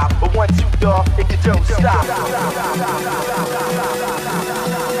stop. But 1, 2, y'all, if you don't stop.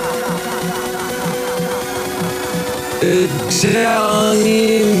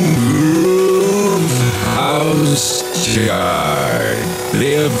 Italian Groove House Chart.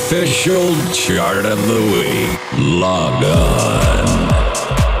 The official chart of the week. Log on.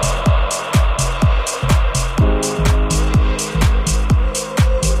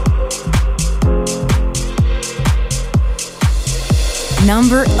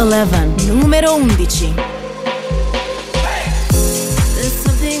 Number 11, numero 11. There's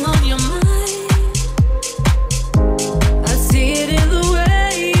something on your mind. I see it in the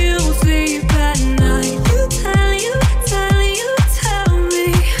way you sleep at night. You tell me.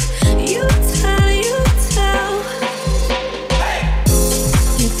 You tell.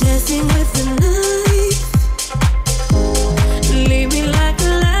 You're dancing with the night. Leave me like a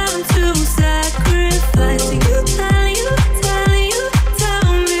lamb to sacrifice. You tell me.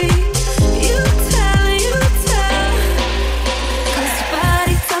 You tell.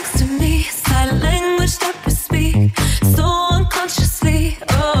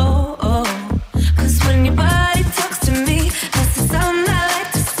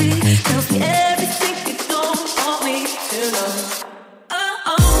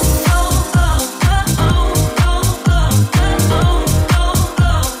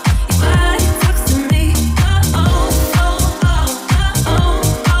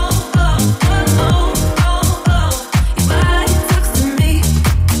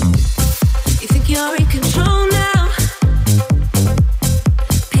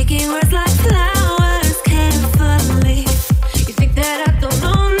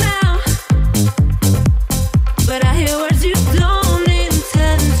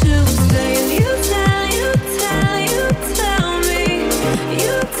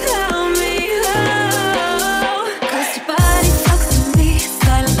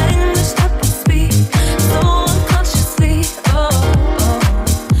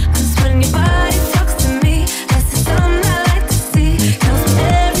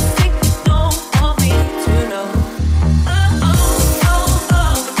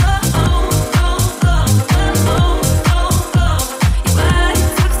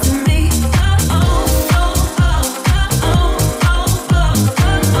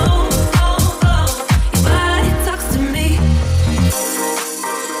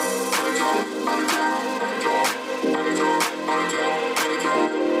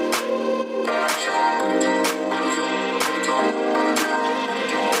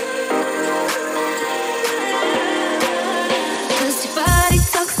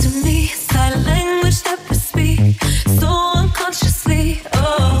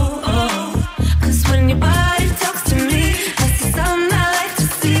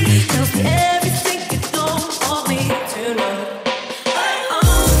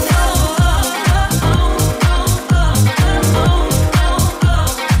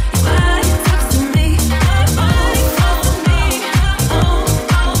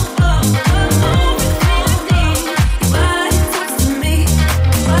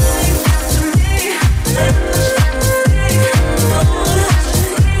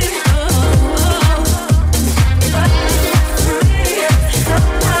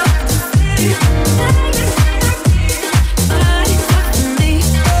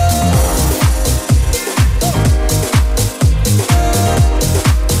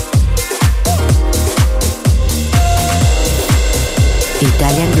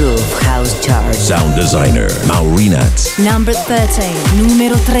 House Chart. Sound designer Maurinat. Number 13,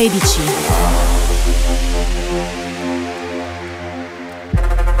 numero 13.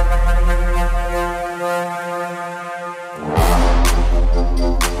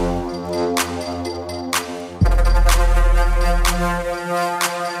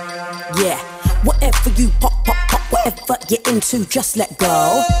 Yeah, whatever you pop, whatever you're into, just let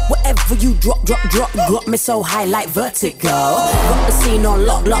go. Whatever you drop, got me so high like vertigo. Got the scene on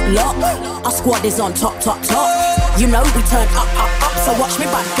lock. Our squad is on top. You know we turn up, so watch me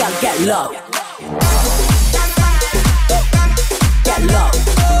bad girl get low. Get low.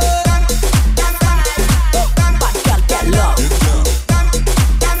 Bad girl get low.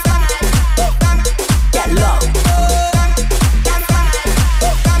 Get low.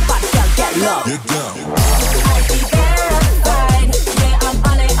 Bad girl get low. Get down. I'll be verified, yeah, I'm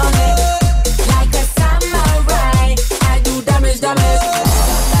on it, like a samurai. I do damage. Not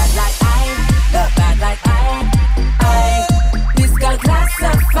bad like I. This girl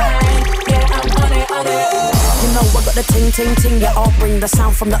classified, yeah, I'm on it. You know I got the ting, yeah, I'll bring the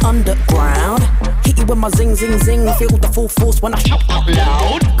sound from the underground. Hit you with my zing, feel the full force when I shout out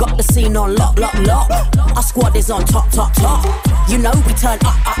loud. Got the scene on lock. Our squad is on top. You know we turn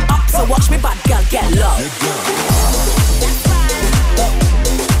up, so watch me bad girl get low.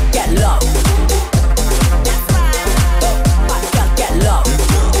 Get low. Bad girl get low.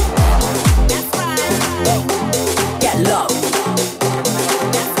 Get low.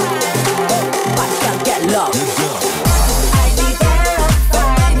 Bad girl get low. I'll be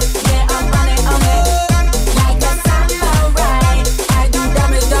verified, yeah, I'm on it, like a samurai. I do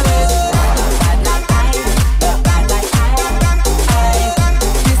damage. Not bad like I.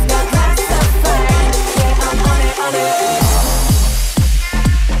 This girl classified, yeah, I'm on it.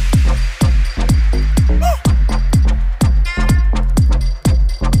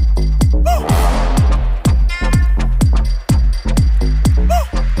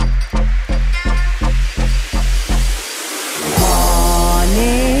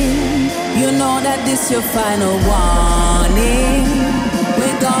 You know that this your final warning.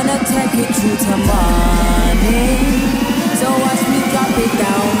 We're gonna take it through to morning. So watch me drop it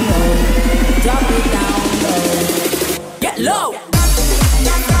down low. Get low.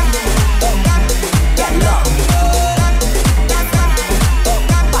 Get low.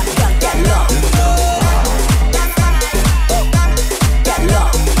 Bad girl, get low. Get low.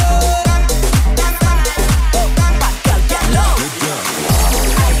 Bad girl, get low.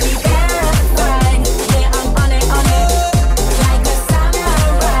 I'll be verified, yeah, I'm on it, like a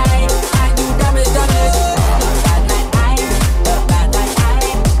samurai. I do damage. Not bad like I.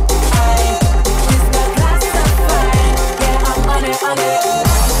 This girl classified, yeah, I'm on it.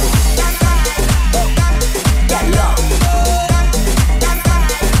 Get low. Bad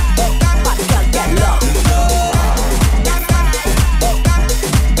girl, get low. Get low. Bad girl, get low.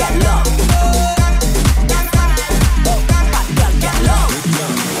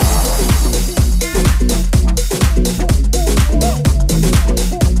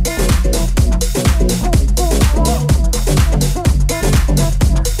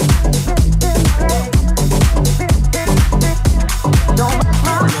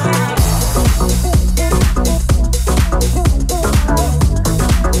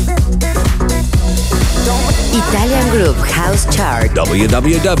 Italian Group House Chart.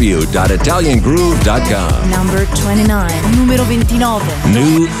 www.italiangroove.com. Number 29, numero 29.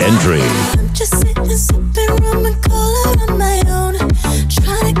 New entry. I'm just sitting, sipping rum and cola on my own,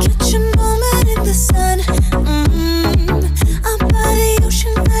 trying to catch a moment in the sun. I'm by the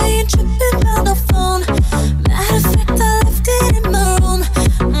ocean, I ain't tripping about no phone. Matter of fact, I left it in my room.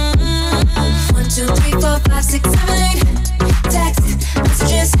 1, 2, 3, 4, 5, 6, 7, 8. Text,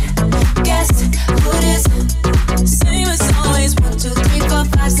 messages, guess who it is. Same as always. 1, 2, 3, 4,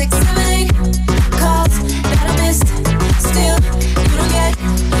 5, 6, 7, 8. Calls that I missed. Still, you don't get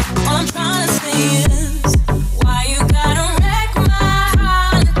all I'm trying to say is, why you gotta wreck my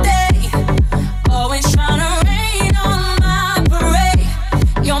holiday? Always trying to rain on my parade.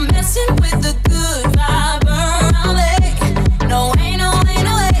 You're messing with the good vibe around me. No way.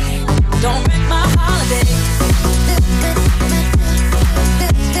 Don't wreck my holiday.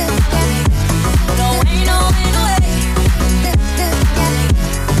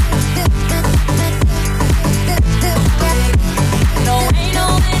 No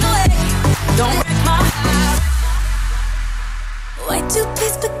way. Don't wreck my heart. White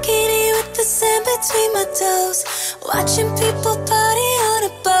two-piece bikini with the sand between my toes. Watching people party on a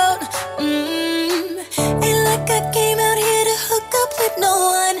boat. Ain't like I came out here to hook up with no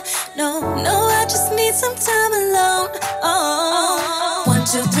one. No, I just need some time alone. 1,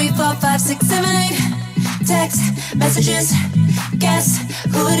 2, 3, 4, 5, messages. Guess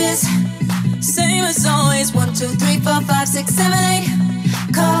who it is? Same as always. 1, 2, 3, 4, 5, 6, 7,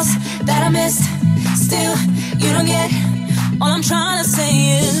 8 calls that I missed. Still, you don't get. All I'm trying to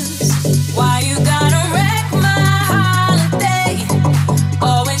say is, why you gotta wreck my holiday?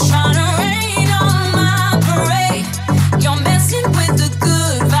 Always trying to rain on my parade. You're messing with the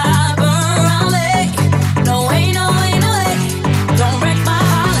good vibe around me. No way, no way, no way. Don't wreck my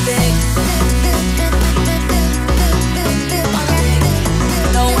holiday.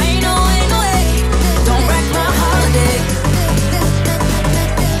 No way, no way, no way. Don't wreck my holiday.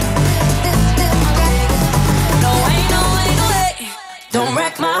 No way, no way, no way. Don't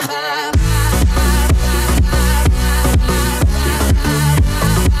wreck my vibe.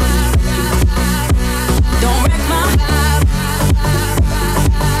 Don't wreck my vibe.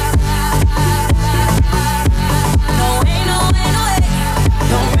 No way, no way, no way.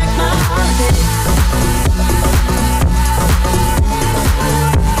 Don't wreck my holiday.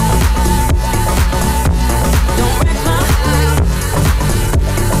 Don't wreck my vibe.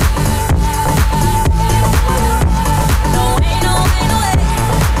 No way, no way, no way.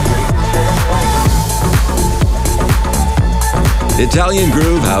 Italian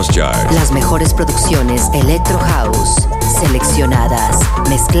Groove House Chart. Las mejores producciones Electro House, seleccionadas,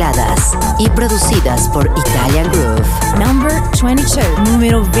 mezcladas y producidas por Italian Groove. Number 22,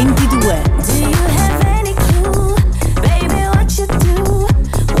 numero 22. Do you have any clue, baby, what you do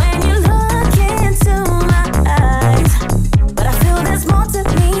when you look into my eyes? But I feel there's more to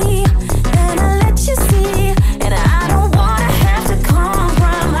me than I let you see, and I don't wanna have to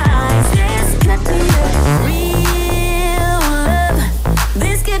compromise. This could be a real love.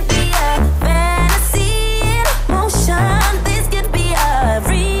 This could be a fantasy in motion. This could be a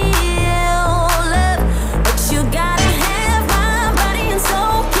real love, but you gotta have my body and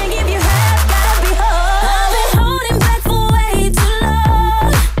soul. Can't give you half, gotta be whole. I've been holding back for way too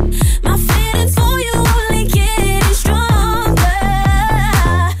long. My feelings for you only getting stronger.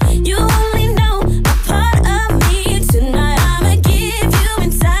 You only know a part of me tonight. I'ma give you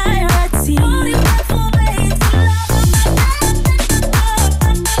entirety. Holding back for way too long.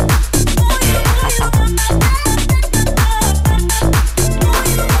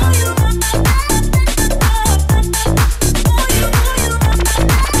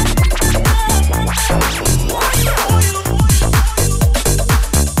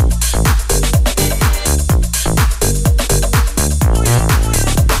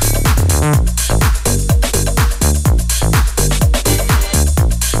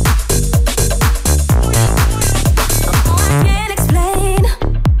 I can't explain.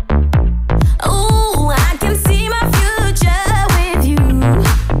 Oh, I can see my future with you.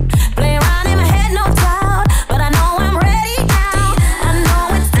 Play around in my head, no doubt, but I know I'm ready now. I know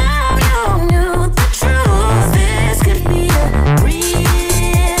it's time you knew the truth. This could be a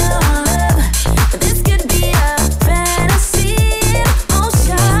real love. This could be a fantasy in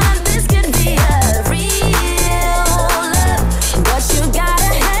motion. This could be a real love, but you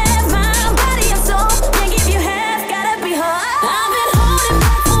gotta have my body and soul. Can't give you half, gotta be whole. I've been holding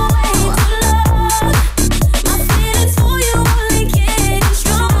back for way too long. My feelings for you only getting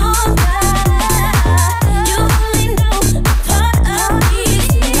stronger. You only know a part of me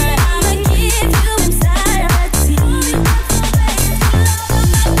tonight. I'ma give you entirety. Holding back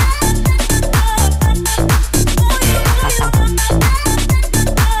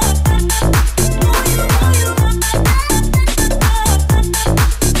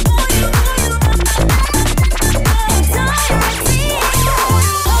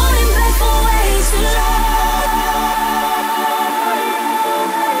for way too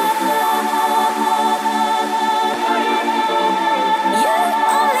long. You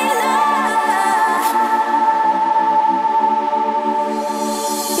only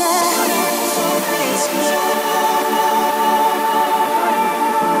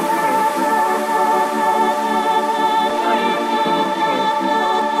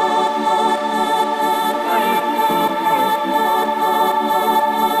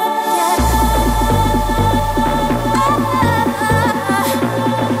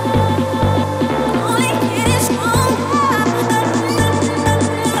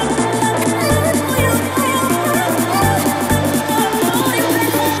Holding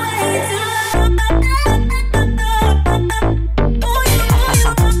back for way too long.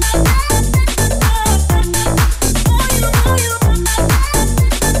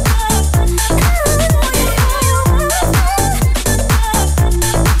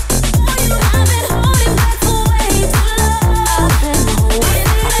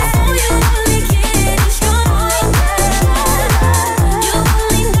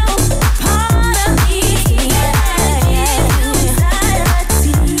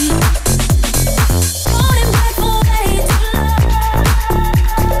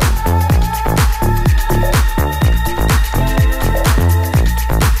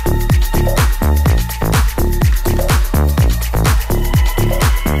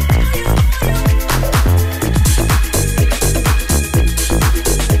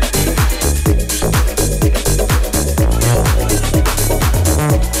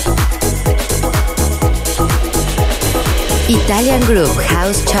 Italian Groove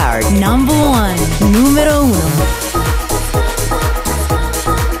House Chart. Number 1, numero 1.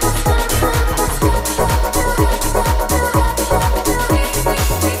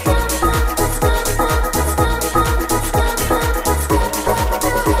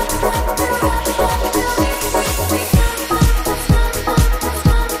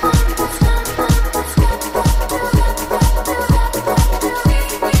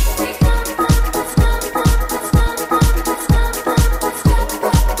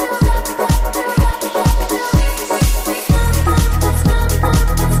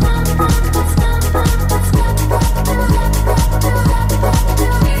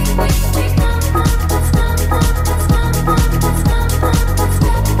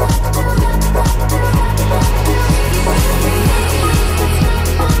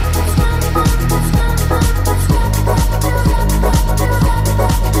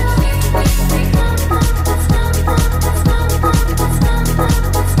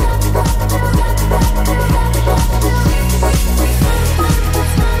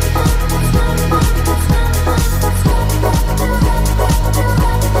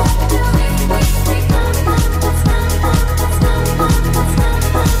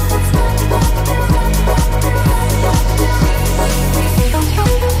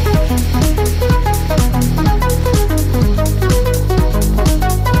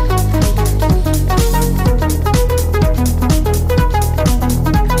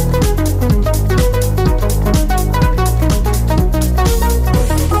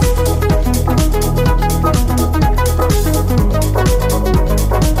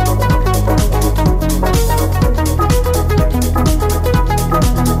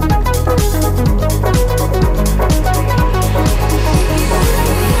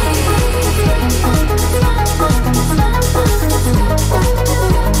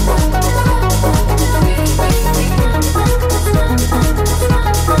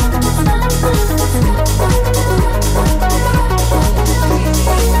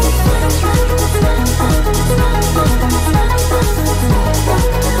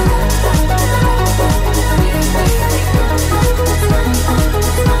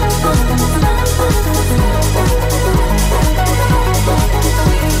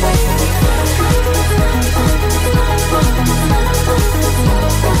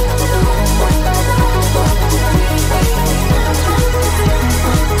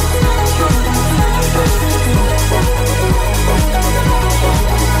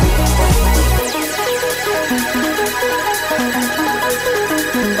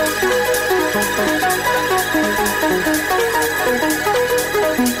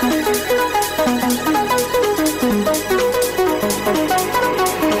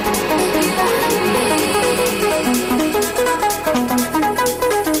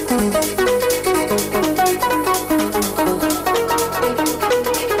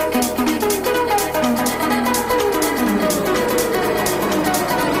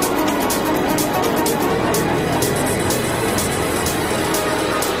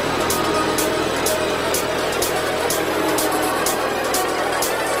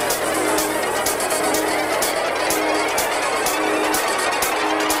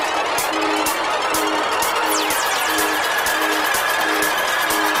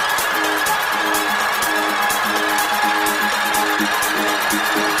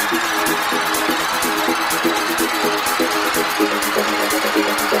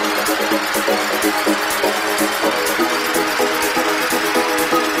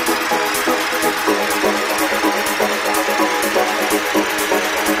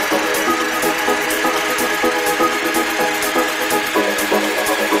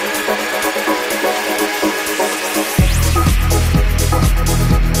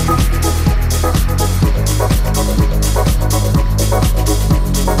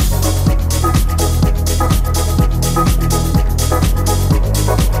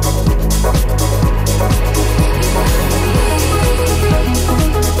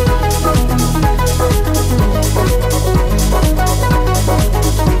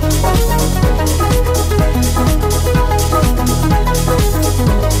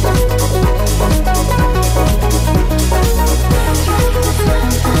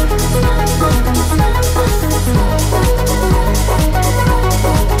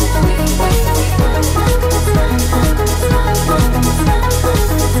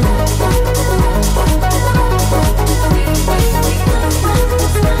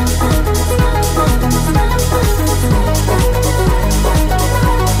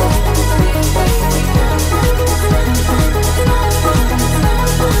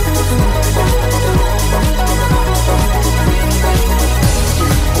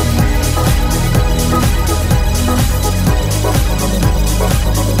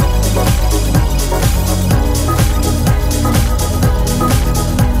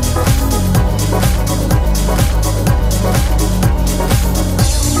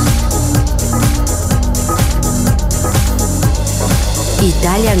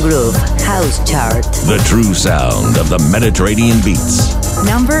 Italian Groove House Chart. The true sound of the Mediterranean beats.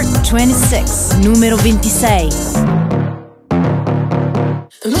 Number 26, numero 26.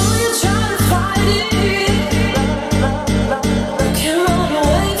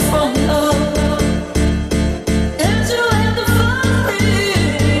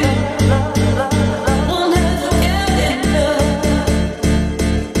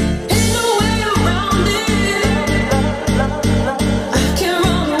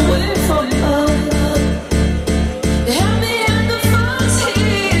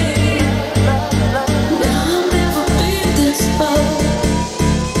 Now I'm never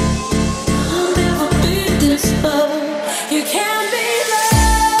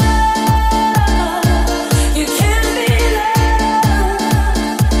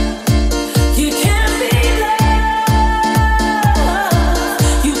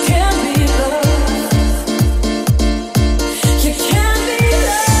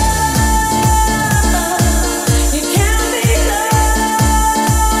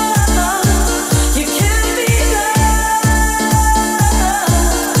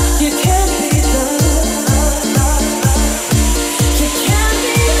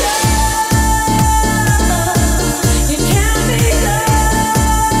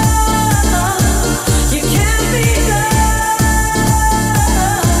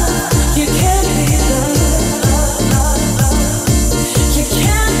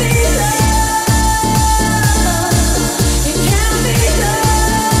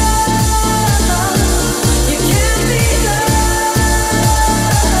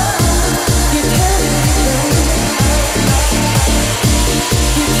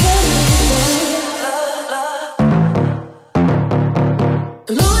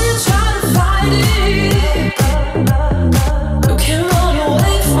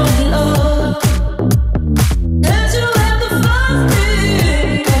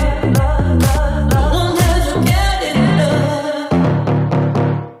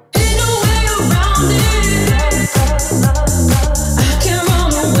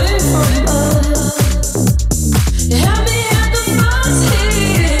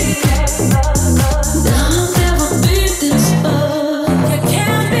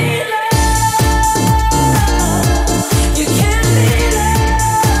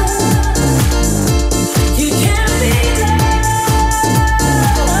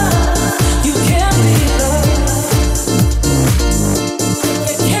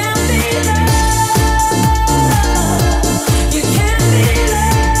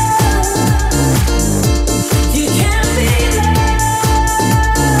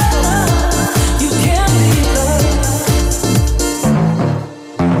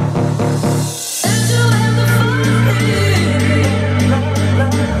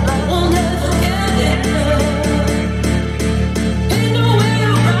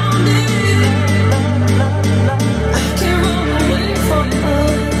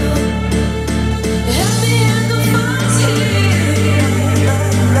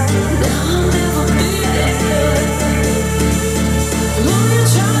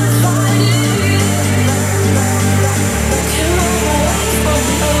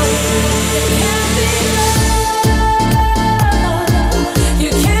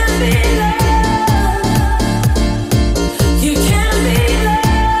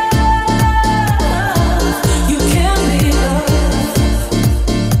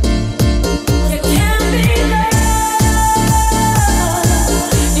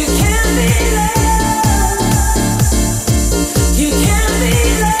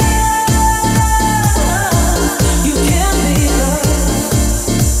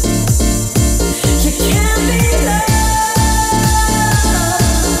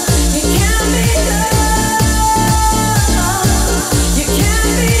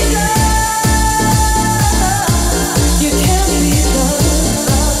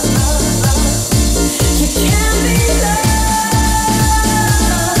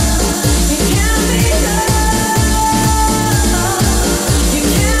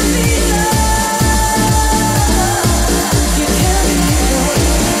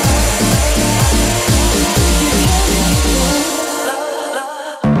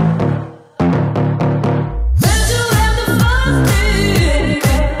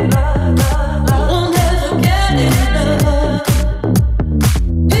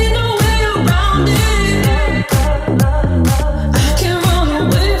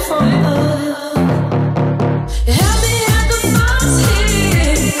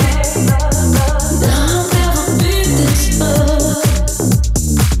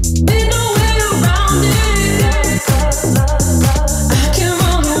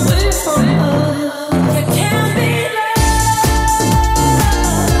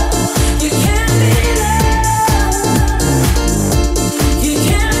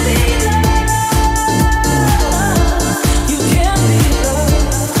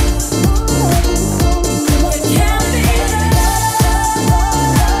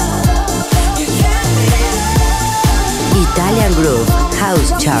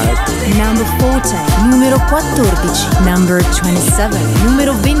House Chart. Number 40, numero 14. Number 27,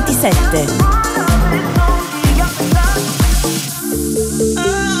 numero 27.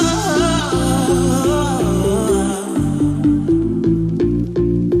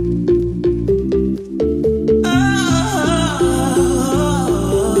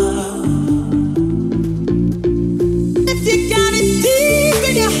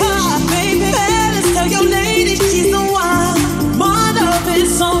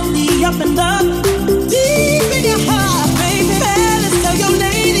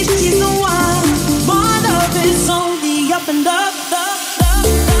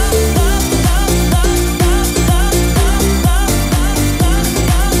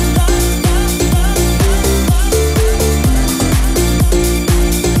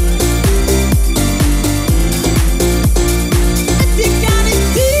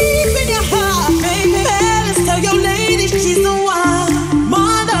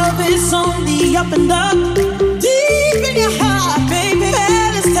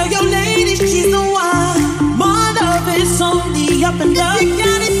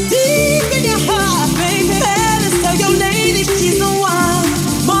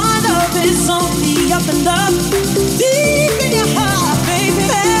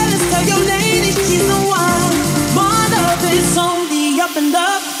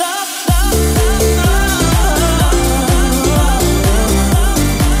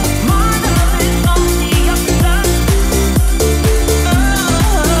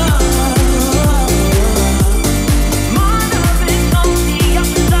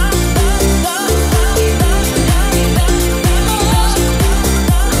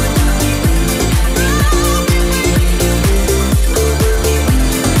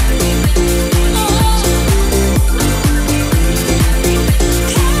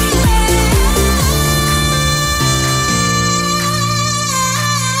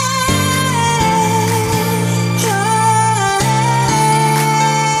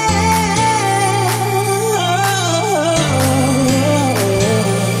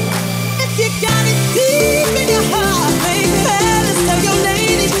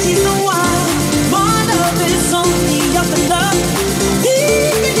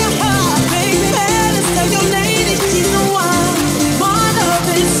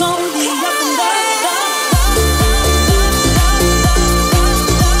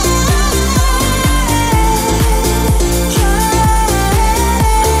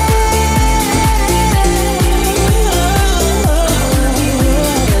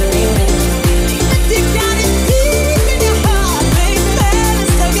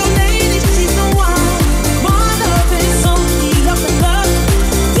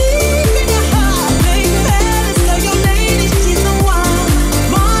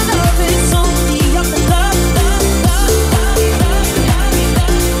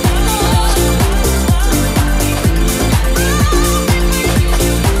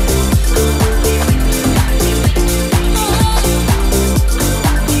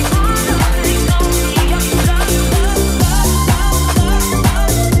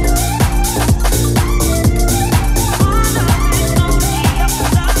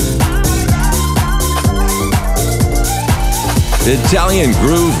 Italian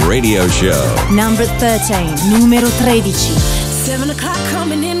Groove Radio Show. Number 13, numero 13. 7 o'clock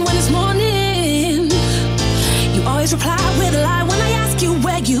coming in when it's morning. You always reply with a lie when I ask you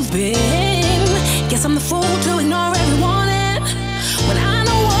where you've been. Guess I'm the fool to ignore every warning. When I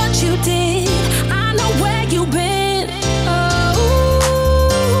know what you did, I know where you've been. Oh,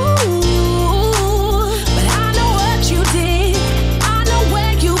 but I know what you did, I know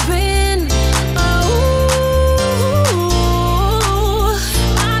where you've been. Oh,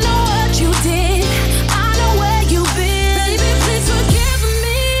 I know what you did, I know where you've been. Baby, please forgive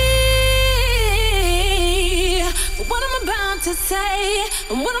me for what I'm about to say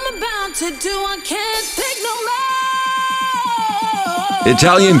and what I'm about to do. I can't take no more.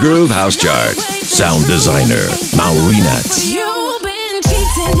 Italian Groove House Chart. Sound designer, Maurinat. You've been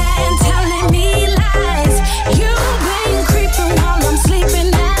cheating and telling me lies. You've been creeping while I'm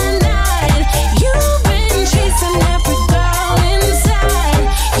sleeping at night. You've been chasing every girl inside.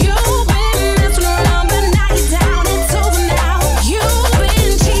 You've been messing around, but now you're down. It's over now. You've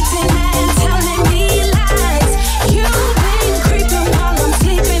been cheating and telling me lies. You've been creeping while I'm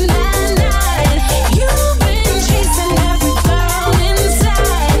sleeping at night. You've been chasing every girl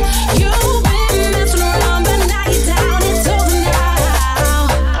inside. You've been messing around, but now you're down. It's over now.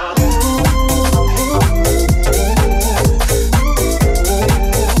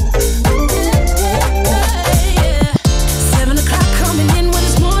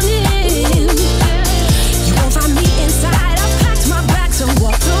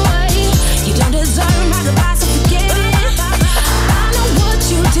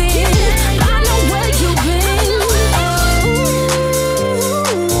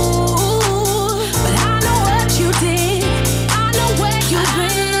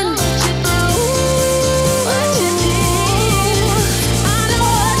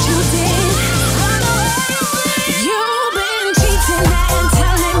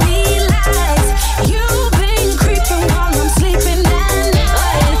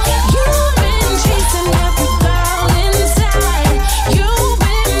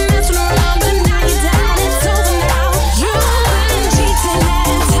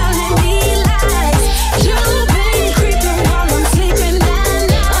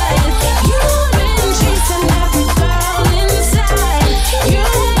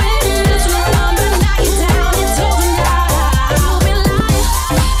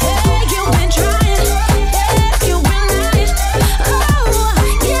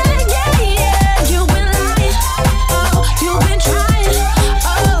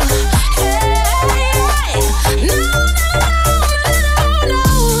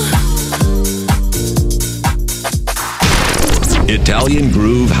 Italian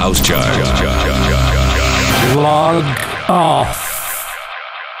Groove House Chart. Log off.